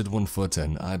 I planted one foot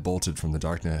and I bolted from the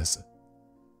darkness.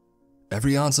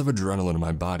 Every ounce of adrenaline in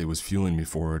my body was fueling me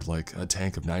forward like a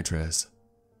tank of nitrous.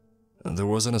 There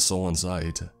wasn't a soul in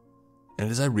sight,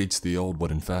 and as I reached the old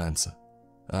wooden fence,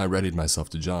 I readied myself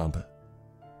to jump.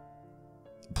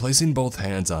 Placing both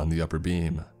hands on the upper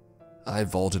beam, I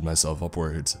vaulted myself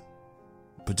upwards,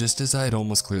 but just as I had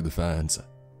almost cleared the fence,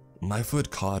 my foot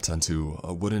caught onto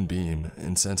a wooden beam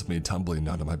and sent me tumbling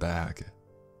onto my back.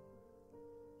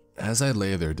 As I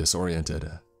lay there disoriented,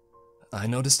 I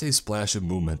noticed a splash of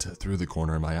movement through the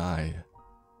corner of my eye.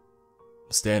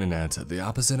 Standing at the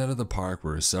opposite end of the park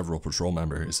were several patrol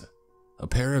members, a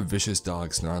pair of vicious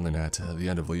dogs snarling at the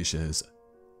end of leashes.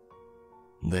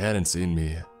 They hadn't seen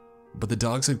me, but the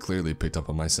dogs had clearly picked up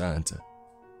on my scent.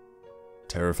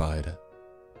 Terrified,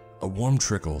 a warm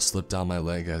trickle slipped down my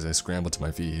leg as I scrambled to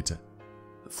my feet,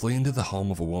 fleeing to the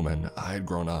home of a woman I had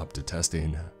grown up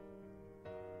detesting.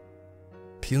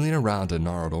 Peeling around a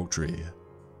gnarled oak tree,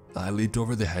 I leaped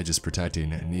over the hedges protecting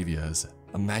Nevia's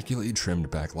immaculately trimmed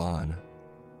back lawn.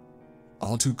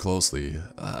 All too closely,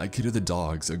 I could hear the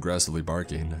dogs aggressively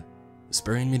barking,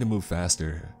 spurring me to move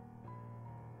faster.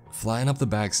 Flying up the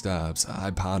back steps, I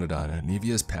pounded on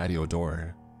Nevia's patio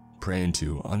door, praying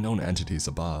to unknown entities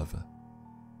above.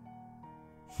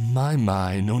 My,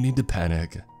 no need to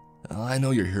panic. I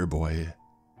know you're here, boy.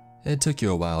 It took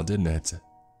you a while, didn't it?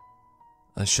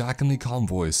 A shockingly calm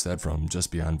voice said from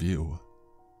just beyond view.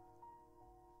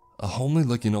 A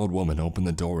homely-looking old woman opened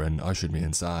the door and ushered me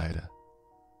inside.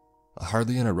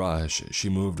 Hardly in a rush, she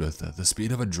moved with the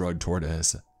speed of a drugged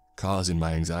tortoise, causing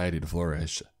my anxiety to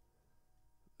flourish.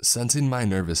 Sensing my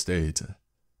nervous state,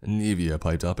 Nevia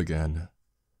piped up again.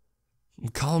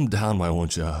 Calm down, why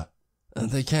won't ya?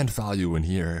 They can't follow you in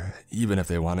here, even if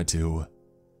they wanted to.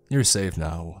 You're safe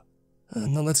now.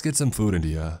 Now let's get some food into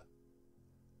ya.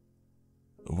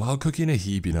 While cooking a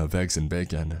heaping of eggs and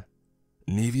bacon,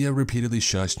 Nevia repeatedly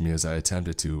shushed me as I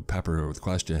attempted to pepper her with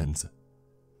questions.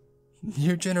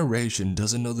 Your generation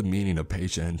doesn't know the meaning of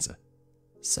patience.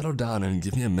 Settle down and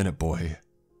give me a minute, boy.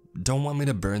 Don't want me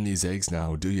to burn these eggs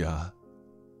now, do ya?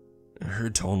 Her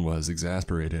tone was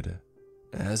exasperated,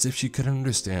 as if she couldn't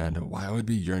understand why I would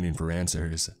be yearning for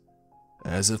answers,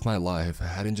 as if my life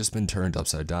hadn't just been turned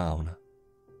upside down.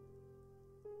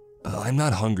 I'm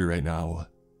not hungry right now.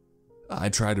 I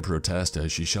tried to protest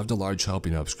as she shoved a large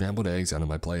helping of scrambled eggs onto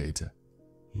my plate,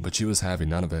 but she was having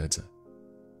none of it.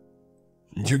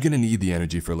 You're gonna need the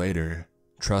energy for later,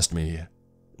 trust me.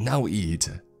 Now eat.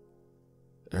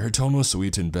 Her tone was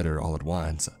sweet and bitter all at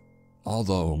once,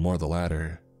 although more the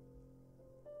latter.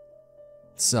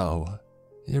 So,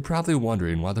 you're probably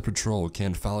wondering why the patrol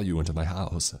can't follow you into my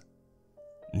house.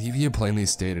 Nevia plainly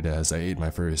stated as I ate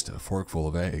my first forkful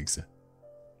of eggs.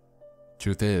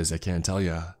 Truth is, I can't tell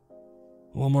ya.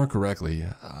 Well, more correctly,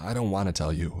 I don't want to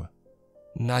tell you.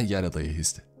 Not yet, at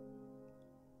least.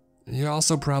 You're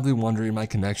also probably wondering my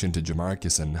connection to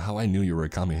Jamarcus and how I knew you were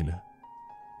coming.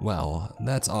 Well,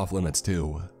 that's off limits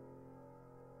too.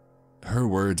 Her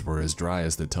words were as dry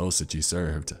as the toast that she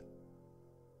served.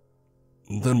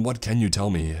 Then what can you tell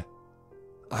me?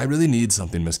 I really need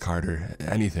something, Miss Carter,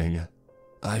 anything.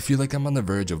 I feel like I'm on the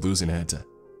verge of losing it.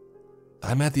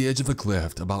 I'm at the edge of a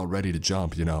cliff, about ready to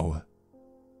jump, you know.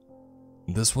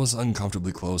 This was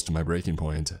uncomfortably close to my breaking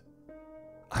point.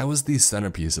 I was the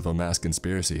centerpiece of a mass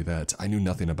conspiracy that I knew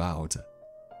nothing about.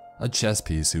 A chess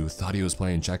piece who thought he was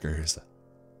playing checkers.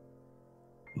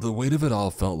 The weight of it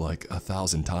all felt like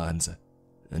 1,000 tons,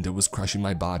 and it was crushing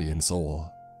my body and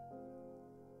soul.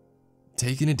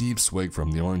 Taking a deep swig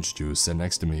from the orange juice set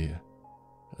next to me,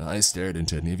 I stared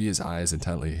into Nevia's eyes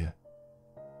intently.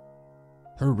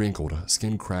 Her wrinkled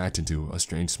skin cracked into a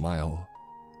strange smile,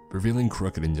 revealing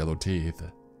crooked and yellow teeth.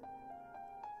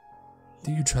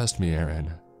 Do you trust me,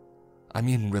 Aaron? I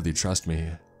mean, really trust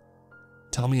me.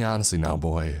 Tell me honestly now,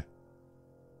 boy.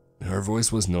 Her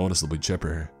voice was noticeably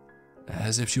chipper,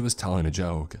 as if she was telling a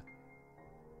joke.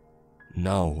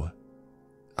 No,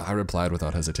 I replied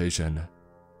without hesitation.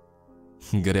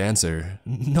 Good answer.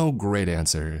 No, great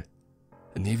answer.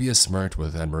 Nevia smirked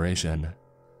with admiration.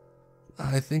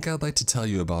 I think I'd like to tell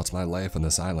you about my life on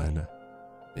this island.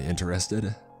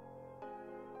 Interested?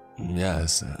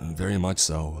 Yes, very much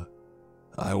so.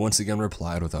 I once again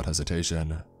replied without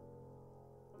hesitation.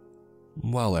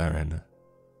 Well, Aaron,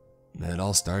 it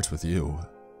all starts with you.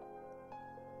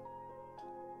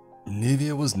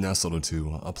 Nevia was nestled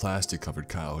into a plastic-covered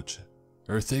couch,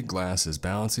 her thick glasses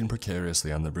balancing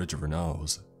precariously on the bridge of her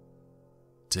nose.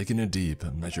 Taking a deep,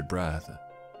 measured breath,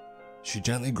 she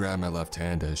gently grabbed my left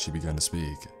hand as she began to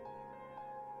speak.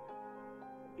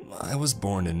 I was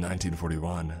born in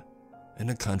 1941, in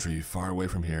a country far away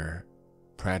from here,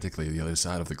 practically the other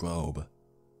side of the globe.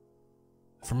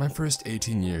 For my first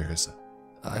 18 years,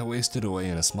 I wasted away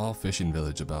in a small fishing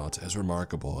village about as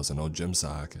remarkable as an old gym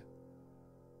sock.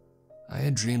 I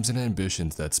had dreams and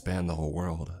ambitions that spanned the whole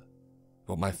world,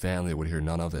 but my family would hear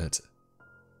none of it.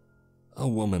 A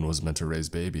woman was meant to raise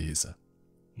babies,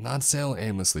 not sail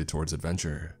aimlessly towards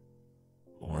adventure,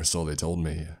 or so they told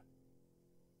me.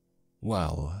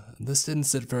 Well, this didn't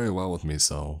sit very well with me,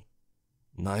 so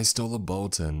I stole a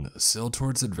boat and sailed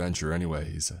towards adventure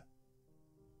anyways.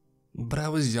 But I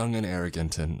was young and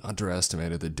arrogant and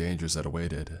underestimated the dangers that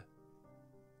awaited.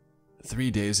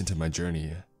 3 days into my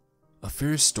journey, a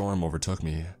fierce storm overtook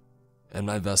me, and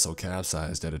my vessel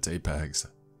capsized at its apex.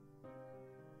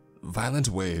 Violent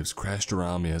waves crashed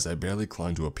around me as I barely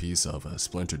clung to a piece of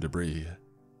splintered debris.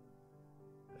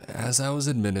 As I was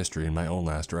administering my own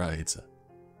last rites,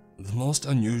 the most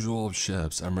unusual of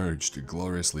ships emerged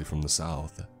gloriously from the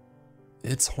south,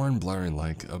 its horn blaring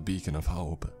like a beacon of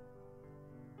hope.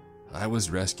 I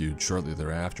was rescued shortly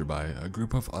thereafter by a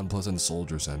group of unpleasant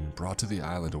soldiers and brought to the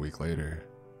island a week later.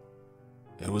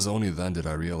 It was only then did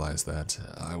I realize that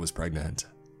I was pregnant.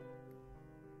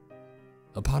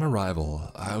 Upon arrival,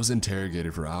 I was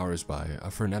interrogated for hours by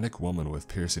a frenetic woman with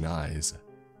piercing eyes.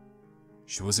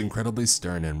 She was incredibly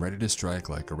stern and ready to strike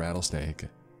like a rattlesnake.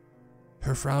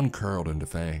 Her frown curled into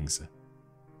fangs.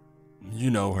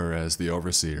 You know her as the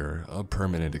overseer of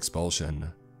permanent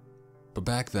expulsion, but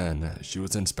back then she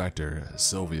was Inspector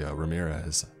Sylvia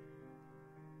Ramirez.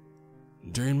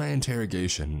 During my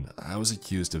interrogation, I was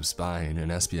accused of spying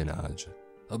and espionage,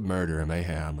 of murder and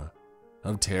mayhem,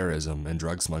 of terrorism and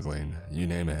drug smuggling, you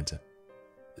name it.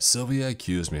 Sylvia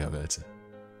accused me of it.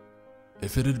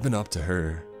 If it had been up to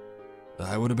her,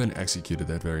 I would have been executed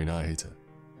that very night.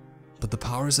 But the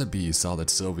powers that be saw that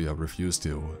Sylvia refused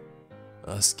to,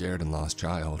 a scared and lost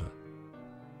child.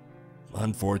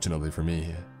 Unfortunately for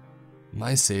me,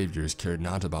 my saviors cared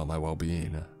not about my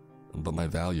well-being, but my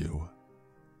value.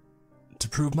 To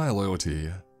prove my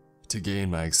loyalty, to gain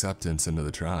my acceptance into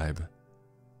the tribe,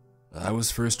 I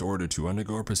was first ordered to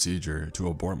undergo a procedure to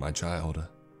abort my child.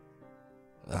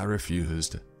 I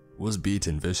refused, was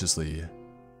beaten viciously,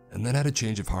 and then had a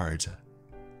change of heart.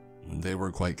 They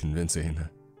were quite convincing.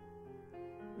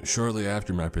 Shortly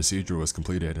after my procedure was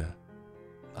completed,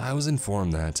 I was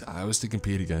informed that I was to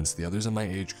compete against the others in my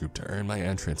age group to earn my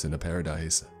entrance into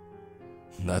paradise.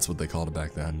 That's what they called it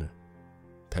back then.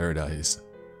 Paradise.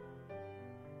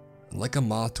 Like a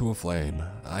moth to a flame,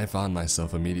 I found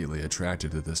myself immediately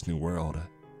attracted to this new world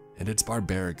and its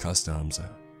barbaric customs.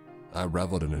 I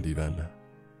reveled in it even.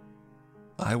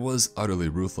 I was utterly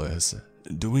ruthless,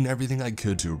 doing everything I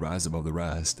could to rise above the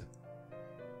rest.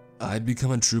 I'd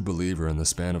become a true believer in the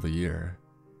span of a year,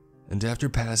 and after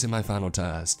passing my final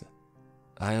test,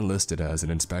 I enlisted as an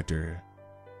inspector,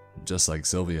 just like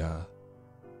Sylvia.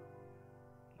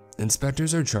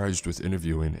 Inspectors are charged with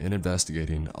interviewing and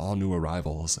investigating all new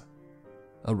arrivals.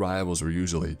 Arrivals were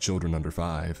usually children under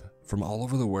 5, from all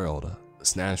over the world,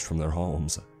 snatched from their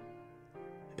homes.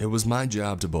 It was my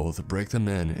job to both break them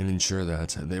in and ensure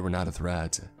that they were not a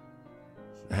threat.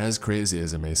 As crazy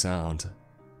as it may sound,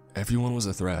 everyone was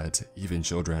a threat, even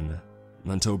children,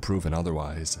 until proven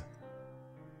otherwise.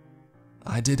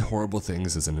 I did horrible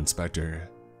things as an inspector,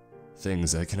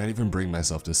 things I cannot even bring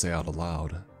myself to say out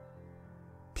aloud.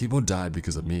 People died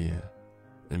because of me,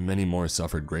 and many more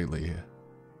suffered greatly.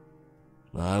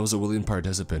 I was a willing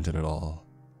participant in it all,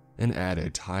 an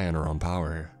addict high on her own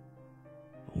power.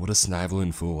 What a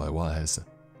sniveling fool I was.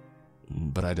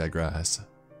 But I digress.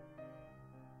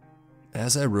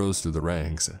 As I rose through the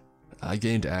ranks, I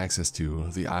gained access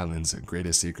to the island's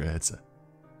greatest secrets.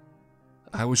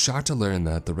 I was shocked to learn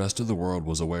that the rest of the world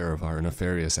was aware of our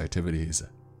nefarious activities,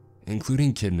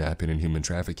 including kidnapping and human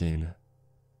trafficking.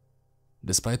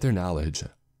 Despite their knowledge,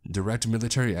 direct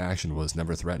military action was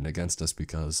never threatened against us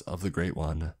because of the Great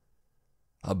One,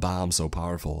 a bomb so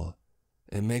powerful,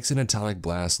 it makes an atomic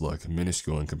blast look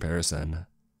minuscule in comparison.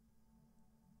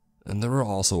 And there were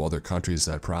also other countries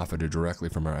that profited directly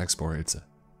from our exports,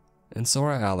 and so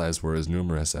our allies were as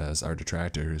numerous as our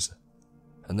detractors.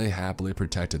 and they happily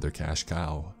protected their cash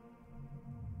cow.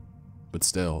 But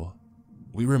still,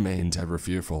 we remained ever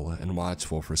fearful and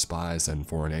watchful for spies and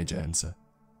foreign agents.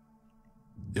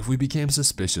 If we became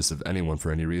suspicious of anyone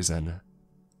for any reason,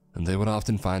 they would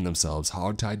often find themselves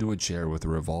hogtied to a chair with a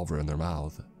revolver in their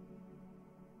mouth.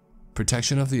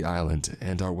 Protection of the island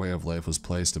and our way of life was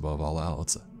placed above all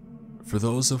else. For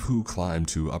those of who climbed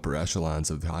to upper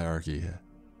echelons of the hierarchy,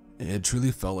 it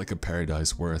truly felt like a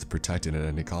paradise worth protecting at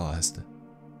any cost.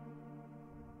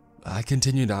 I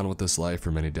continued on with this life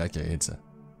for many decades,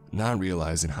 not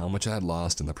realizing how much I had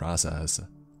lost in the process.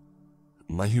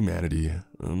 My humanity,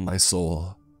 my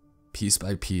soul, piece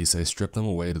by piece I stripped them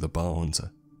away to the bones.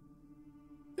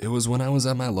 It was when I was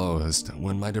at my lowest,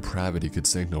 when my depravity could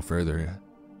sink no further,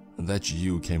 that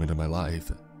you came into my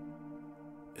life.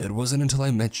 It wasn't until I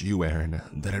met you, Aaron,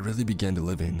 that I really began to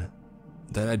living,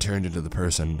 that I turned into the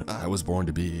person I was born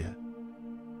to be.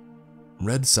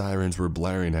 Red sirens were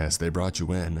blaring as they brought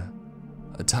you in,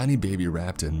 a tiny baby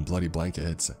wrapped in bloody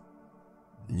blankets.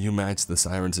 You matched the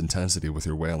siren's intensity with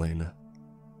your wailing.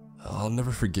 I'll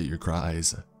never forget your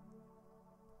cries.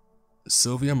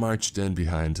 Sylvia marched in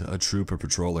behind a troop of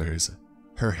patrollers,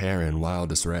 her hair in wild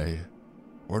disarray,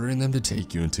 ordering them to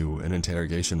take you into an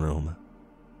interrogation room.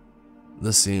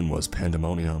 The scene was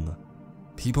pandemonium,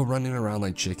 people running around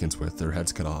like chickens with their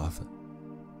heads cut off.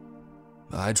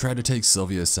 I tried to take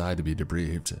Sylvia aside to be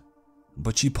debriefed,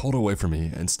 but she pulled away from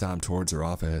me and stomped towards her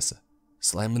office,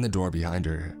 slamming the door behind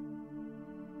her.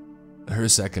 Her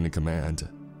second in command,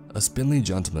 a spindly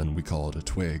gentleman we called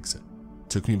Twigs,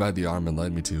 took me by the arm and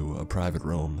led me to a private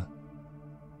room.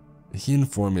 He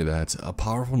informed me that a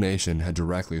powerful nation had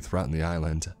directly threatened the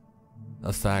island,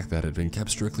 a fact that had been kept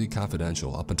strictly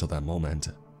confidential up until that moment.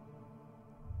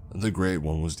 The Great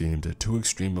One was deemed too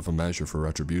extreme of a measure for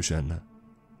retribution,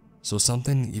 so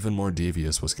something even more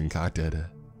devious was concocted.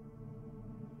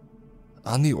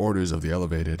 On the orders of the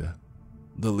Elevated,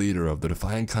 the leader of the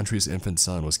defiant country's infant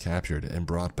son was captured and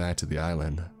brought back to the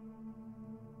island.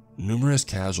 Numerous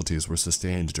casualties were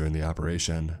sustained during the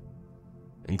operation,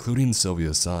 including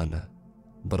Sylvia's son,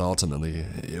 but ultimately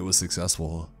it was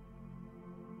successful.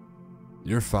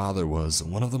 Your father was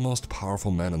one of the most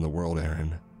powerful men in the world,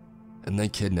 Aaron, and they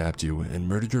kidnapped you and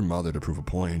murdered your mother to prove a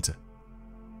point.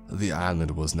 The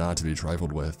island was not to be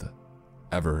trifled with,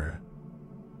 ever.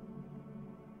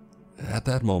 At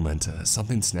that moment,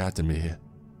 something snapped in me,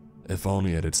 if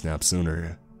only it had snapped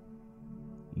sooner.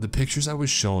 The pictures I was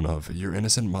shown of your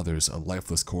innocent mother's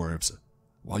lifeless corpse,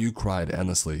 while you cried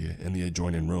endlessly in the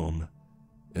adjoining room,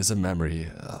 is a memory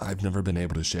I've never been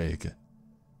able to shake.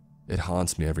 It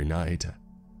haunts me every night.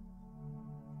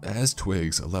 As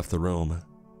Twigs left the room,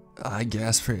 I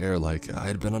gasped for air like I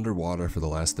had been underwater for the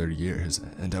last 30 years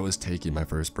and I was taking my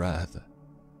first breath.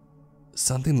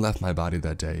 Something left my body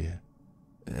that day,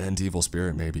 an evil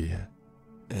spirit maybe,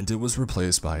 and it was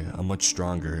replaced by a much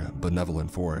stronger,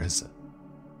 benevolent force.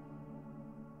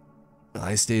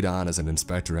 I stayed on as an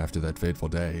inspector after that fateful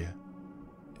day.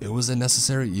 It was a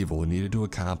necessary evil needed to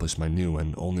accomplish my new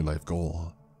and only life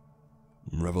goal: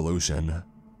 revolution.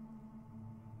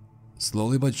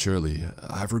 Slowly but surely,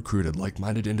 I've recruited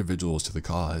like-minded individuals to the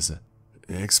cause,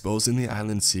 exposing the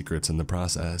island's secrets in the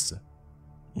process.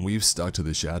 We've stuck to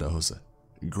the shadows,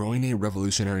 growing a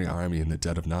revolutionary army in the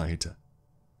dead of night.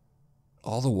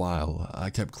 All the while,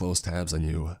 I kept close tabs on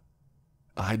you.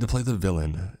 I had to play the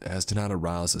villain as to not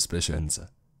arouse suspicions,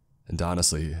 and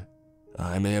honestly,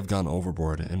 I may have gone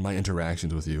overboard in my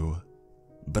interactions with you,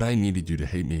 but I needed you to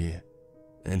hate me,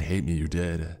 and hate me you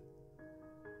did.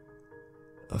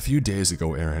 A few days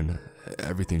ago, Aaron,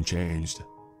 everything changed.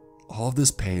 All of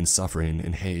this pain, suffering,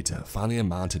 and hate finally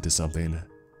amounted to something,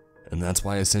 and that's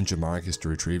why I sent Jamarcus to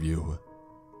retrieve you.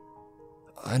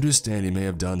 I understand he may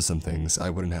have done some things I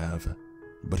wouldn't have,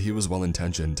 but he was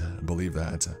well-intentioned, believe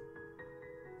that.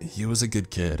 He was a good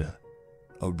kid,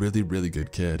 a really, really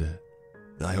good kid.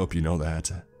 I hope you know that.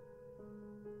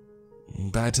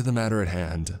 Back to the matter at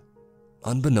hand.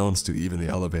 Unbeknownst to even the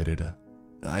Elevated,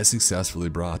 I successfully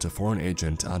brought a foreign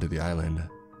agent onto the island.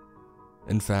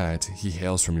 In fact, he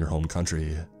hails from your home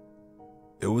country.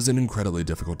 It was an incredibly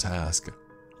difficult task,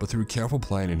 but through careful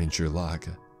planning and sheer luck,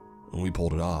 we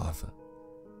pulled it off.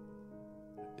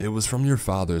 It was from your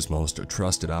father's most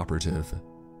trusted operative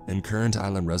and current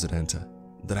island resident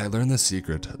that I learned the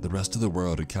secret the rest of the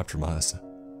world had kept from us,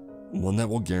 one that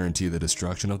will guarantee the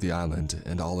destruction of the island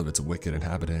and all of its wicked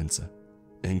inhabitants,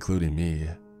 including me.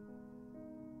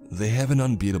 They have an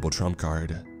unbeatable trump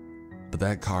card, but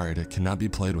that card cannot be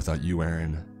played without you,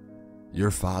 Aaron.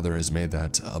 Your father has made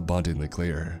that abundantly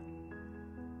clear.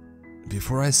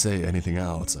 Before I say anything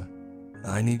else,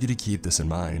 I need you to keep this in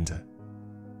mind.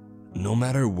 No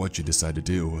matter what you decide to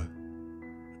do,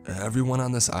 everyone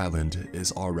on this island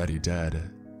is already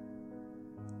dead.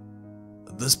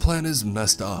 This plan is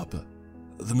messed up.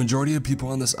 The majority of people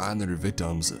on this island are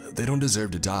victims. They don't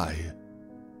deserve to die.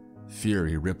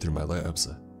 Fury ripped through my lips.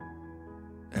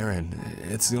 Aaron,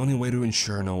 it's the only way to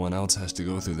ensure no one else has to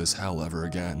go through this hell ever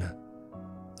again.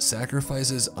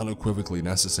 Sacrifice is unequivocally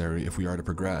necessary if we are to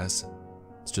progress.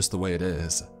 It's just the way it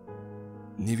is.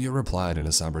 Nevia replied in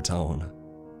a somber tone,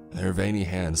 her veiny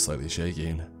hand slightly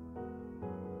shaking.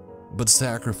 But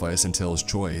sacrifice entails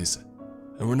choice,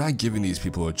 and we're not giving these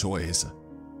people a choice.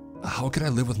 How can I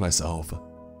live with myself?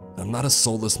 I'm not a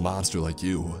soulless monster like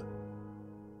you.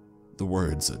 The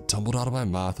words tumbled out of my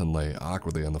mouth and lay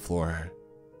awkwardly on the floor.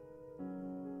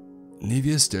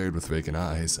 Nevia stared with vacant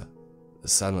eyes,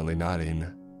 silently nodding.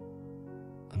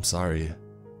 I'm sorry,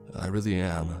 I really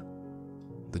am.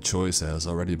 The choice has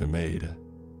already been made.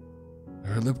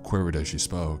 Her lip quivered as she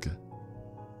spoke.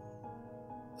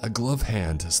 A gloved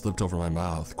hand slipped over my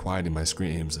mouth, quieting my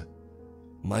screams.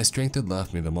 My strength had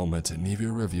left me the moment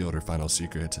Nevia revealed her final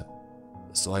secret,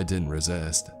 so I didn't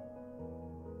resist.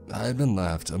 I had been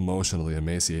left emotionally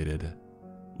emaciated.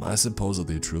 My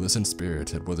supposedly trueless spirit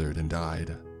had withered and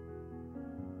died.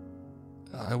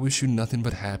 I wish you nothing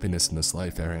but happiness in this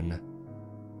life, Aaron.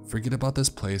 Forget about this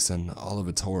place and all of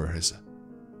its horrors.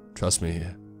 Trust me,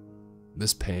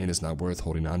 this pain is not worth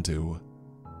holding on to.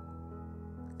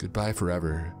 Goodbye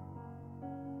forever.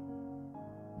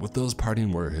 With those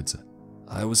parting words,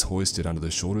 I was hoisted onto the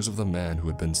shoulders of the man who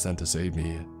had been sent to save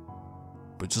me.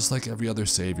 But just like every other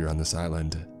savior on this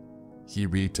island, he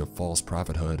reeked of false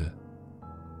prophethood.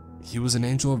 He was an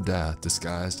angel of death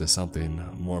disguised as something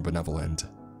more benevolent.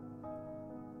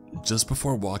 Just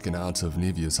before walking out of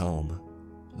Nevia's home,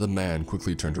 the man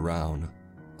quickly turned around,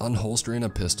 unholstering a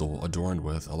pistol adorned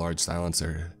with a large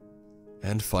silencer,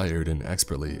 and fired an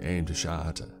expertly aimed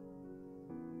shot.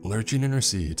 Lurching in her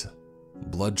seat,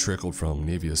 blood trickled from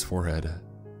Nevia's forehead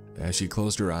as she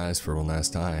closed her eyes for one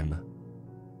last time,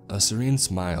 a serene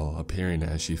smile appearing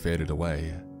as she faded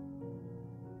away.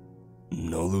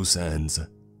 No loose ends.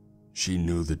 She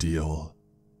knew the deal.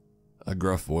 A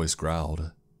gruff voice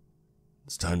growled.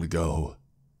 It's time to go.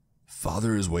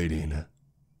 Father is waiting.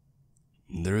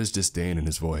 There is disdain in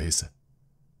his voice.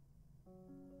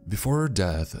 Before her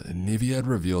death, Nevia had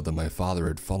revealed that my father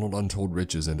had funneled untold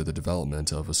riches into the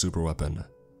development of a superweapon,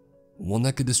 one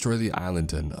that could destroy the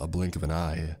island in a blink of an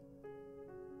eye.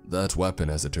 That weapon,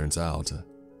 as it turns out,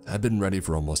 had been ready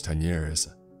for almost 10 years,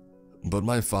 but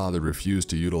my father refused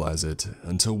to utilize it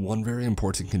until one very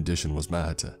important condition was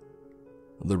met: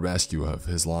 the rescue of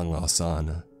his long-lost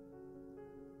son.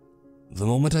 The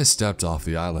moment I stepped off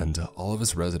the island, all of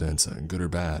its residents, good or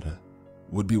bad,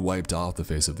 would be wiped off the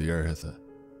face of the earth.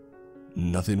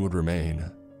 Nothing would remain.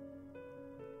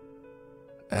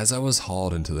 As I was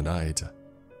hauled into the night,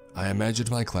 I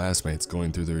imagined my classmates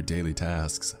going through their daily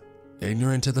tasks,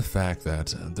 ignorant of the fact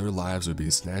that their lives would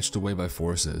be snatched away by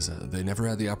forces they never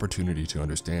had the opportunity to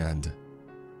understand.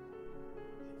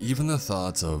 Even the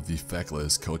thoughts of the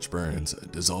feckless Coach Burns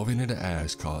dissolving into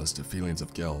ash caused feelings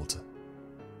of guilt.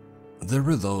 There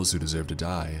were those who deserved to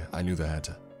die, I knew that,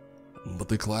 but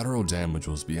the collateral damage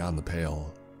was beyond the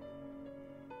pale.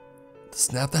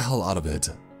 Snap the hell out of it.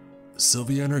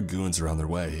 Sylvia and her goons are on their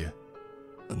way,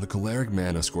 and the choleric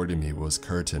man escorting me was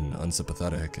curt and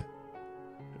unsympathetic.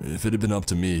 If it had been up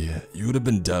to me, you would have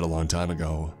been dead a long time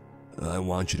ago. I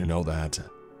want you to know that.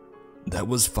 That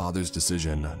was Father's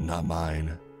decision, not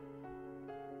mine.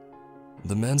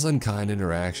 The man's unkind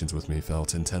interactions with me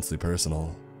felt intensely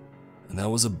personal, and that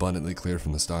was abundantly clear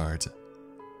from the start.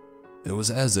 It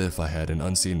was as if I had an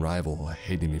unseen rival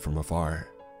hating me from afar.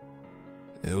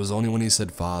 It was only when he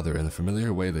said father in the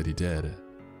familiar way that he did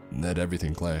that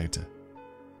everything clicked.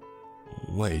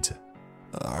 Wait,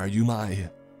 are you my...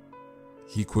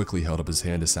 He quickly held up his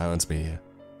hand to silence me,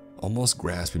 almost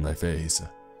grasping my face.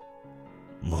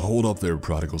 Hold up there,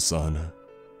 prodigal son.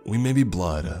 We may be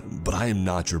blood, but I am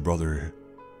not your brother.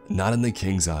 Not in the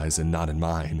king's eyes and not in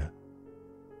mine.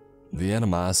 The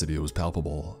animosity was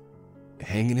palpable,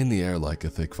 hanging in the air like a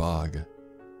thick fog.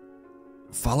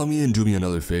 Follow me and do me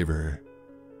another favor.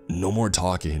 No more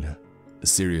talking.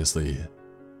 Seriously.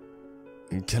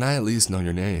 Can I at least know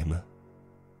your name?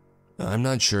 I'm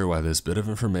not sure why this bit of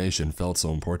information felt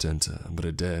so important, but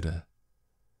it did.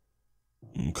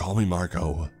 Call me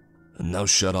Marco. Now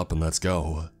shut up and let's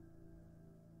go.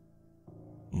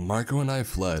 Marco and I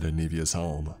fled Nevia's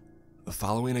home,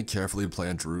 following a carefully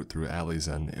planned route through alleys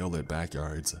and ill-lit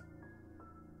backyards.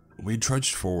 We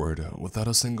trudged forward without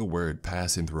a single word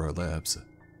passing through our lips.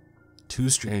 Two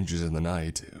strangers in the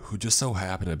night who just so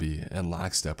happened to be in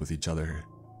lockstep with each other.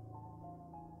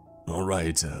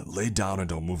 Alright, lay down and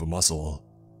don't move a muscle.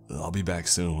 I'll be back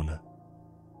soon.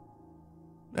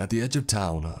 At the edge of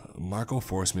town, Marco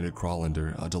forced me to crawl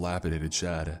under a dilapidated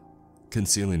shed,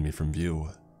 concealing me from view.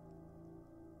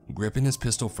 Gripping his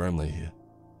pistol firmly,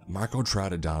 Marco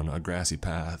trotted down a grassy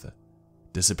path,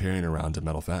 disappearing around a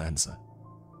metal fence.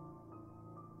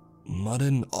 Mud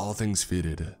and all things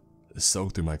fetid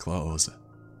soaked through my clothes.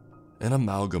 An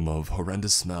amalgam of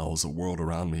horrendous smells whirled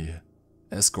around me,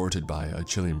 escorted by a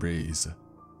chilling breeze.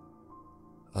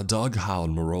 A dog howled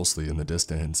morosely in the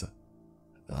distance.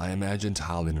 I imagined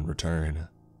howling in return.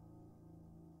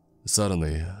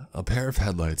 Suddenly, a pair of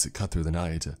headlights cut through the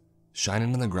night,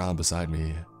 shining on the ground beside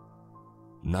me.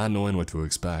 Not knowing what to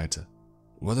expect,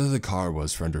 whether the car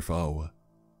was friend or foe,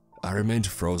 I remained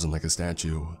frozen like a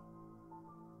statue.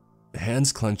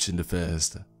 Hands clenched into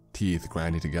fists, teeth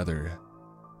grinding together,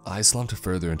 I slumped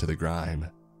further into the grime.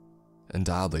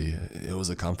 Undoubtedly, it was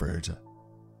a comfort.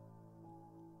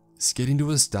 Skidding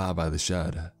to a stop by the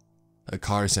shed, a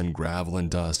car sent gravel and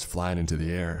dust flying into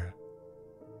the air.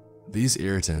 These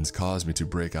irritants caused me to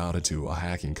break out into a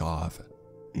hacking cough,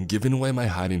 giving away my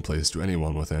hiding place to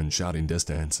anyone within shouting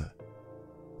distance.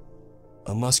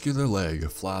 A muscular leg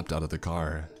flopped out of the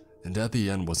car, and at the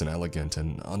end was an elegant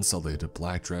and unsullied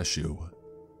black dress shoe.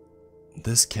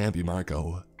 This can't be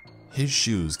Marco. His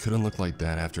shoes couldn't look like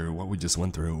that after what we just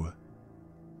went through.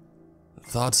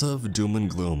 Thoughts of doom and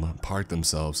gloom parked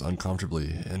themselves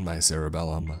uncomfortably in my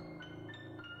cerebellum.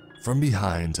 From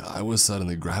behind, I was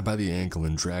suddenly grabbed by the ankle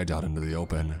and dragged out into the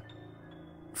open.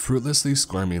 Fruitlessly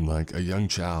squirming like a young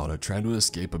child trying to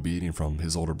escape a beating from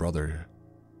his older brother,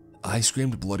 I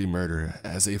screamed bloody murder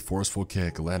as a forceful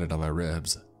kick landed on my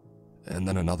ribs, and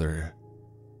then another.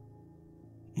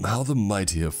 How the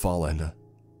mighty have fallen.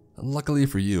 Luckily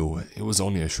for you, it was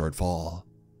only a short fall.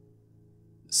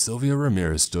 Sylvia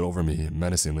Ramirez stood over me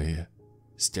menacingly,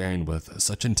 staring with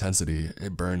such intensity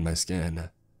it burned my skin.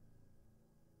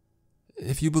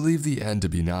 If you believe the end to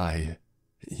be nigh,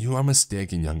 you are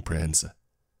mistaken, young prince.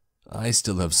 I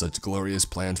still have such glorious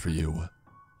plans for you,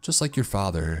 just like your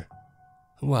father.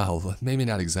 Well, maybe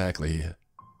not exactly.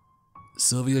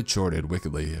 Sylvia chortled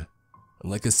wickedly,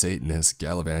 like a Satanist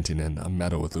gallivanting in a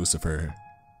meadow with Lucifer.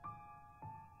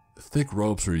 Thick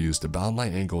ropes were used to bound my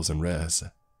ankles and wrists.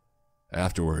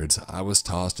 Afterwards, I was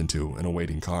tossed into an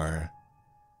awaiting car.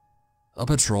 A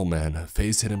patrolman,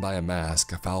 face hidden by a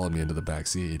mask, followed me into the back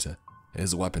seat,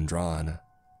 his weapon drawn.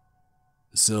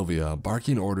 Sylvia,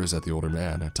 barking orders at the older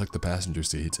man, took the passenger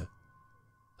seat.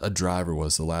 A driver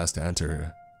was the last to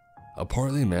enter, a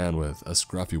portly man with a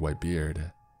scruffy white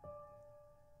beard.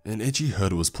 An itchy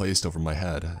hood was placed over my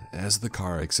head as the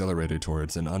car accelerated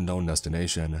towards an unknown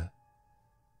destination.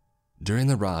 During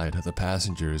the ride, the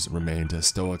passengers remained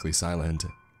stoically silent,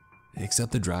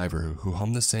 except the driver, who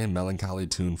hummed the same melancholy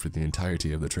tune for the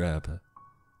entirety of the trip.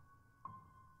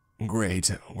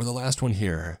 Great, we're the last one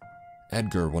here.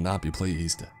 Edgar will not be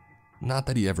pleased. Not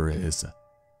that he ever is.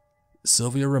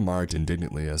 Sylvia remarked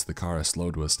indignantly as the car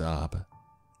slowed to a stop.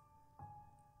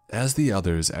 As the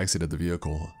others exited the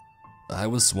vehicle, I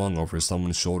was swung over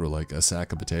someone's shoulder like a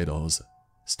sack of potatoes,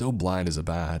 still blind as a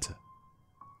bat.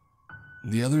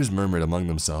 The others murmured among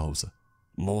themselves,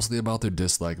 mostly about their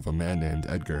dislike of a man named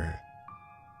Edgar.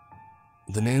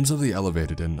 The names of the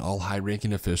elevated and all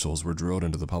high-ranking officials were drilled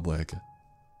into the public.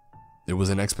 It was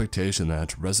an expectation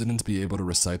that residents be able to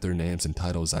recite their names and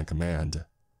titles on command.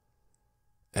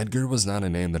 Edgar was not a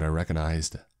name that I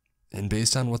recognized, and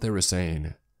based on what they were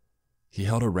saying, he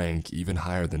held a rank even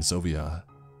higher than Sylvia.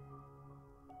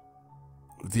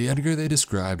 The Edgar they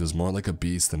described was more like a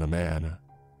beast than a man.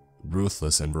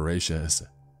 Ruthless and voracious,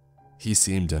 he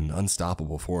seemed an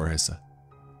unstoppable force.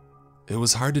 It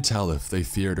was hard to tell if they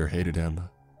feared or hated him,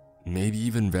 maybe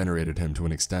even venerated him to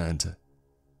an extent.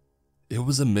 It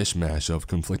was a mishmash of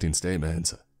conflicting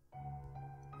statements.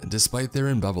 Despite their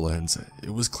ambivalence, it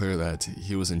was clear that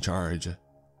he was in charge.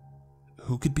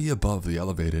 Who could be above the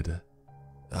elevated?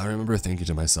 I remember thinking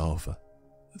to myself,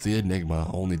 the enigma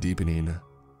only deepening.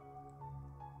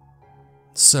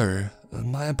 Sir,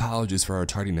 my apologies for our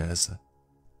tardiness.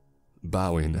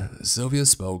 Bowing, Sylvia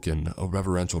spoke in a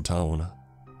reverential tone,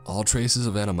 all traces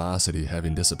of animosity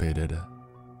having dissipated.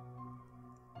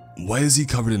 Why is he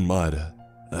covered in mud?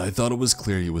 I thought it was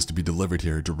clear he was to be delivered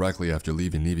here directly after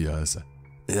leaving Nivia's.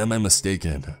 Am I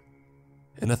mistaken?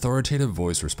 An authoritative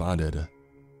voice responded.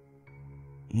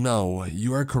 No,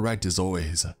 you are correct as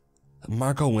always.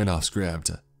 Marco went off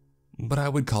script, but I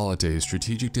would call it a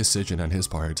strategic decision on his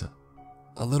part.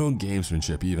 A little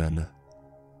gamesmanship even.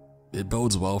 It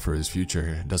bodes well for his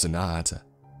future, does it not?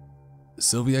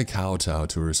 Sylvia kowtowed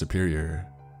to her superior.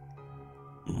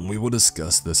 We will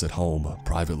discuss this at home,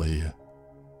 privately.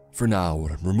 For now,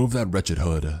 remove that wretched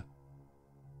hood.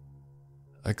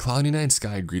 A cloudy night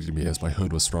sky greeted me as my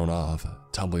hood was thrown off,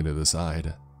 tumbling to the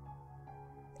side.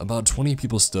 About 20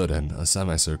 people stood in a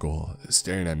semicircle,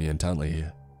 staring at me intently.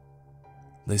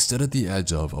 They stood at the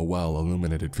edge of a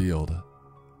well-illuminated field,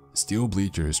 steel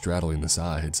bleachers straddling the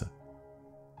sides.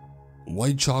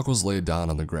 White chalk was laid down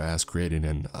on the grass, creating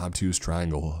an obtuse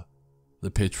triangle, the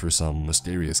pitch for some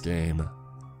mysterious game.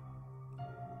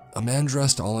 A man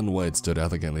dressed all in white stood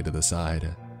elegantly to the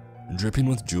side, dripping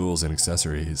with jewels and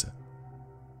accessories.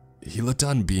 He looked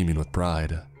on beaming with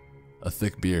pride, a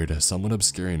thick beard somewhat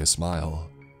obscuring his smile.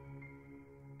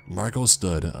 Marco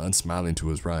stood, unsmiling to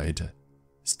his right,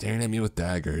 staring at me with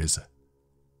daggers.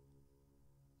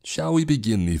 Shall we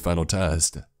begin the final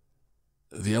test?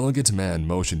 The elegant man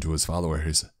motioned to his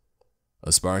followers,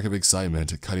 a spark of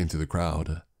excitement cutting through the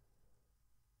crowd.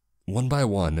 One by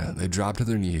one, they dropped to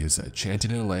their knees,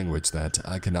 chanting in a language that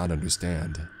I could not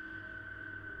understand.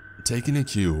 Taking a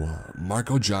cue,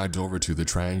 Marco jogged over to the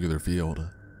triangular field,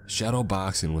 shadow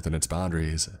boxing within its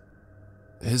boundaries.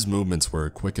 His movements were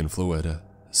quick and fluid,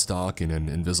 stalking an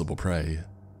invisible prey.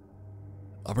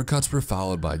 Uppercuts were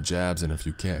followed by jabs and a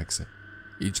few kicks,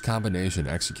 each combination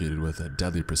executed with a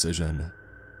deadly precision.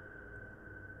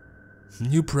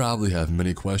 You probably have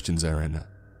many questions, Aaron,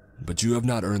 but you have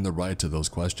not earned the right to those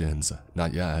questions,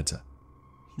 not yet.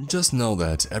 Just know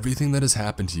that everything that has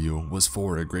happened to you was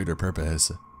for a greater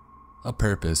purpose. A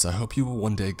purpose I hope you will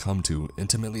one day come to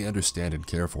intimately understand and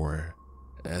care for,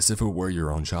 as if it were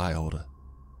your own child.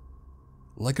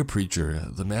 Like a preacher,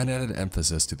 the man added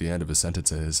emphasis to the end of his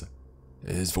sentences,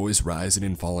 his voice rising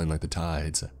and falling like the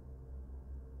tides.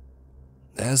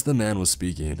 As the man was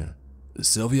speaking,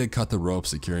 Sylvia cut the rope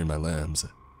securing my limbs.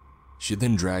 She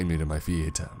then dragged me to my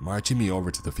feet, marching me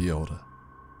over to the field.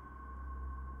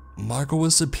 Marco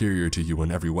was superior to you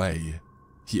in every way.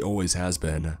 He always has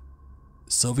been.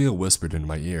 Sylvia whispered in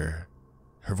my ear,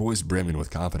 her voice brimming with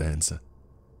confidence.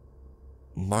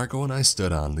 Marco and I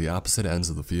stood on the opposite ends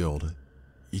of the field,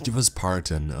 each of us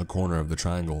part in a corner of the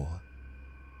triangle.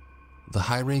 The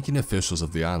high-ranking officials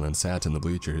of the island sat in the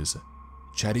bleachers,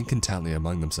 chatting contentedly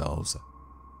among themselves.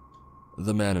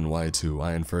 The man in white, who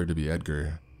I inferred to be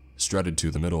Edgar, strutted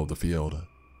to the middle of the field,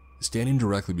 standing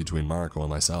directly between Marco and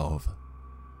myself.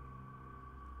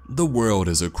 The world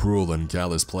is a cruel and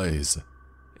callous place,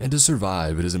 and to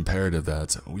survive it is imperative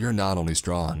that we are not only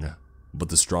strong, but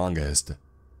the strongest.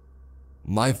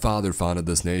 My father founded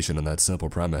this nation on that simple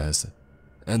premise,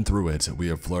 and through it we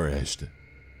have flourished.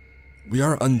 We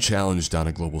are unchallenged on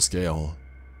a global scale,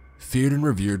 feared and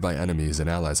revered by enemies and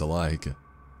allies alike.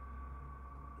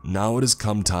 Now it has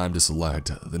come time to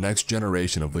select the next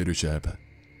generation of leadership,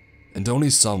 and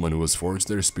only someone who has forged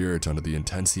their spirit under the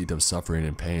intense heat of suffering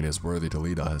and pain is worthy to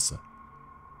lead us.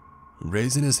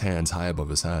 Raising his hands high above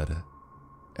his head,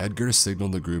 Edgar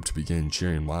signaled the group to begin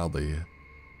cheering wildly.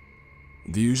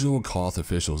 The usual Koth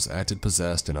officials acted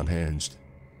possessed and unhinged,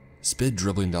 spit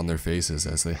dribbling down their faces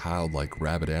as they howled like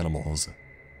rabid animals.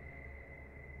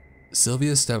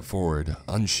 Sylvia stepped forward,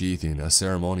 unsheathing a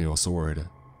ceremonial sword.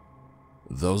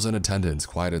 Those in attendance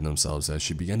quieted themselves as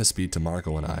she began to speak to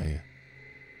Marco and I.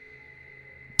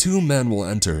 2 men will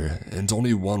enter, and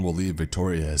only one will leave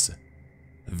victorious.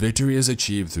 Victory is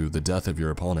achieved through the death of your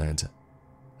opponent.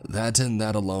 That and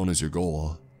that alone is your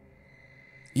goal.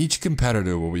 Each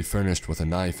competitor will be furnished with a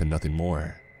knife and nothing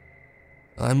more.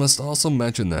 I must also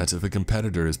mention that if a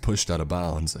competitor is pushed out of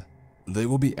bounds, they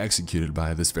will be executed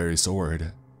by this very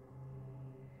sword.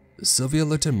 Sylvia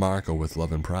looked at Marco with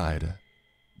love and pride,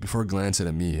 before glancing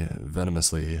at me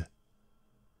venomously.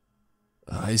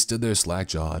 I stood there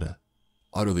slack-jawed,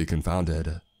 utterly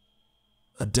confounded.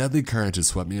 A deadly current had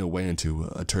swept me away into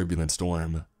a turbulent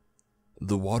storm,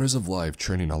 the waters of life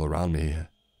churning all around me.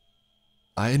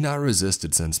 I had not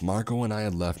resisted since Marco and I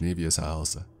had left Nevia's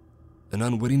house, an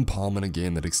unwitting pawn in a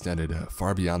game that extended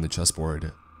far beyond the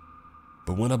chessboard.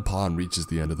 But when a pawn reaches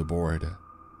the end of the board,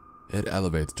 it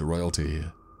elevates to royalty.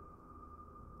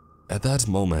 At that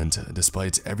moment,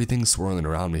 despite everything swirling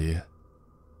around me,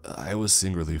 I was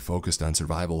singularly focused on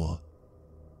survival.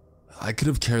 I could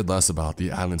have cared less about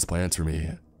the island's plans for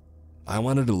me. I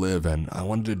wanted to live, and I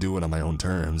wanted to do it on my own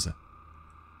terms.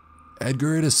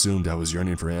 Edgar had assumed I was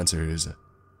yearning for answers,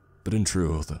 but in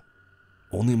truth,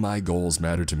 only my goals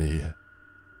mattered to me.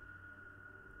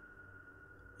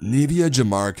 Nevia,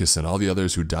 Jamarcus, and all the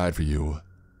others who died for you,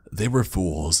 they were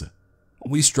fools.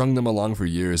 We strung them along for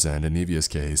years and, in Nevia's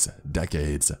case,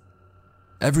 decades.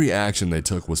 Every action they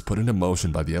took was put into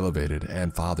motion by the elevated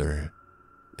and father.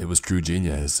 It was true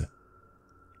genius.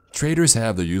 Traitors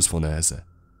have their usefulness.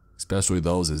 especially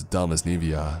those as dumb as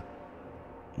Nevia.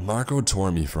 Marco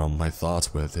tore me from my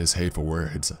thoughts with his hateful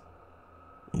words.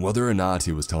 Whether or not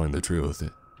he was telling the truth,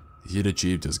 he had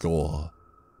achieved his goal,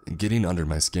 getting under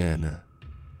my skin.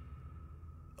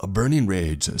 A burning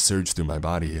rage surged through my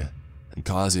body,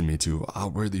 causing me to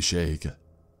outwardly shake.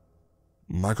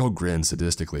 Marco grinned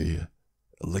sadistically,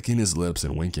 licking his lips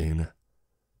and winking.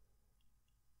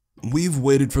 We've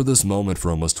waited for this moment for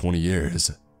almost 20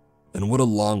 years, and what a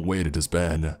long wait it has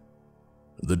been.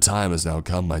 The time has now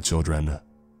come, my children.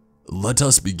 Let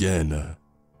us begin.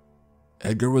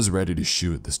 Edgar was ready to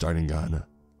shoot the starting gun.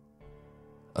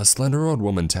 A slender old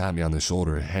woman tapped me on the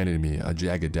shoulder, handing me a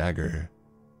jagged dagger.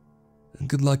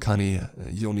 Good luck, honey.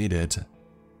 You'll need it.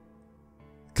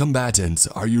 Combatants,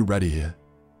 are you ready?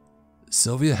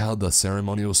 Sylvia held the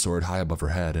ceremonial sword high above her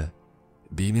head,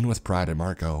 beaming with pride at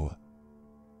Marco.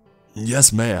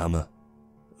 Yes, ma'am,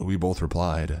 we both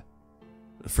replied.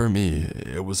 For me,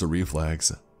 it was a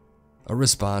reflex, a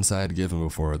response I had given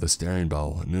before the staring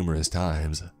bell numerous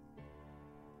times.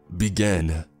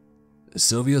 Begin.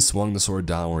 Sylvia swung the sword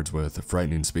downwards with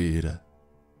frightening speed.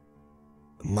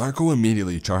 Marco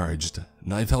immediately charged,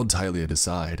 knife held tightly at his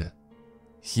side.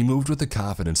 He moved with the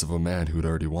confidence of a man who'd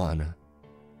already won.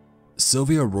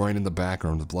 Sylvia roaring in the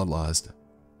background with bloodlust.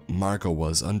 Marco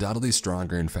was undoubtedly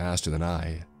stronger and faster than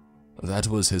I. That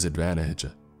was his advantage.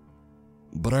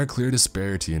 But our clear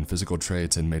disparity in physical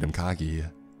traits had made him cocky,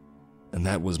 and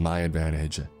that was my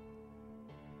advantage.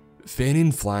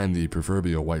 Feigning flying the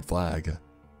proverbial white flag,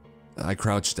 I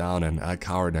crouched down and I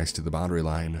cowered next to the boundary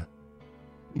line.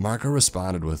 Marco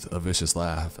responded with a vicious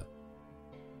laugh.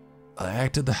 I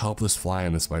acted the helpless fly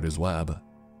in the spider's web,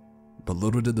 but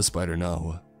little did the spider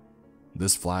know,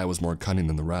 this fly was more cunning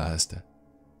than the rest.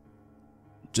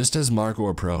 Just as Marco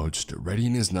approached,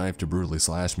 readying his knife to brutally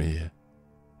slash me,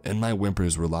 and my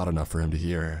whimpers were loud enough for him to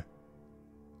hear,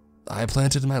 I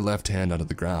planted my left hand onto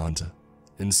the ground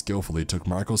and skillfully took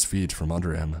Marco's feet from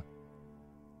under him.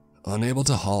 Unable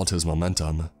to halt his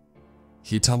momentum,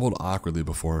 he tumbled awkwardly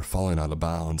before falling out of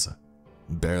bounds,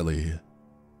 barely.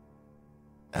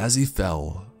 As he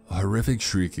fell, a horrific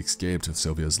shriek escaped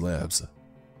Sylvia's lips.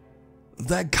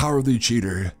 That cowardly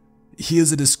cheater! He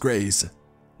is a disgrace!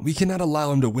 We cannot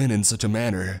allow him to win in such a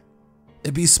manner.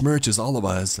 It besmirches all of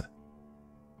us.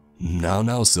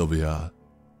 Now, Sylvia.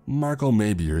 Marco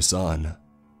may be your son.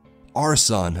 Our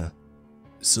son!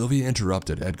 Sylvia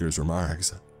interrupted Edgar's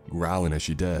remarks, growling as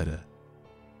she did.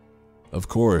 Of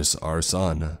course, our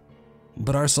son.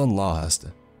 But our son lost,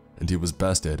 and he was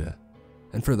bested,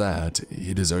 and for that,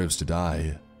 he deserves to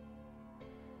die.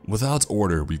 Without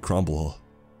order, we crumble,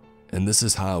 and this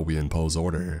is how we impose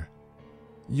order.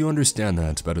 You understand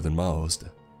that better than most.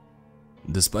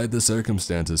 Despite the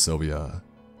circumstances, Sylvia,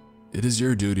 it is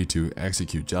your duty to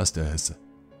execute justice.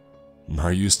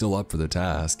 Are you still up for the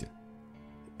task?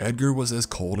 Edgar was as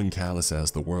cold and callous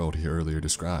as the world he earlier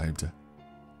described.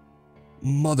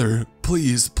 Mother,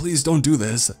 please don't do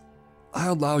this. I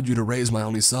allowed you to raise my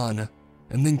only son,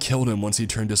 and then killed him once he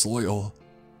turned disloyal.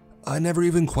 I never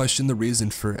even questioned the reason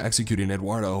for executing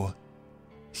Eduardo.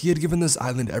 He had given this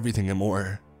island everything and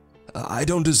more. I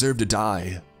don't deserve to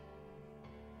die.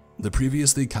 The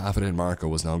previously confident Marco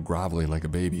was now groveling like a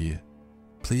baby,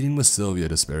 pleading with Sylvia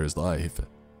to spare his life.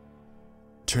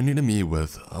 Turning to me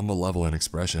with a malevolent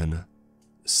expression,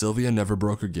 Sylvia never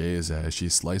broke her gaze as she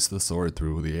sliced the sword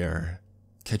through the air,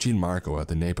 catching Marco at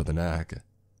the nape of the neck.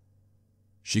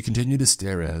 She continued to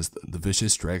stare as the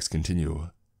vicious strikes continue,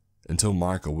 until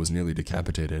Marco was nearly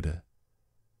decapitated.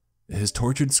 His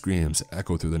tortured screams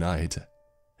echoed through the night,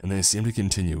 and they seemed to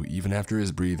continue even after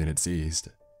his breathing had ceased.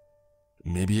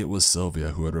 Maybe it was Sylvia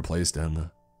who had replaced him.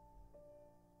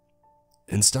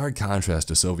 In stark contrast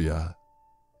to Sylvia,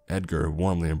 Edgar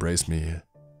warmly embraced me.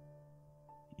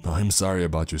 I'm sorry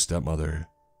about your stepmother.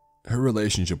 Her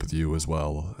relationship with you is,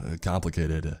 well,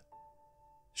 complicated.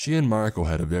 She and Marco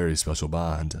had a very special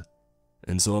bond,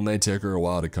 and so it may take her a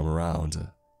while to come around.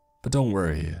 But don't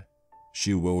worry,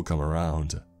 she will come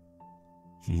around.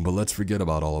 But let's forget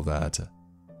about all of that.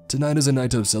 Tonight is a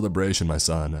night of celebration, my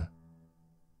son.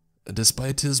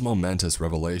 Despite his momentous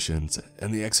revelations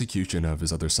and the execution of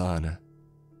his other son,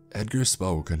 Edgar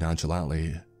spoke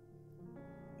nonchalantly.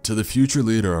 To the future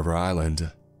leader of our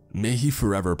island, may he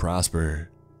forever prosper.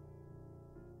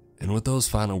 And with those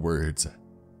final words,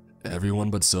 everyone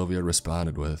but Sylvia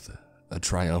responded with a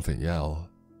triumphant yell.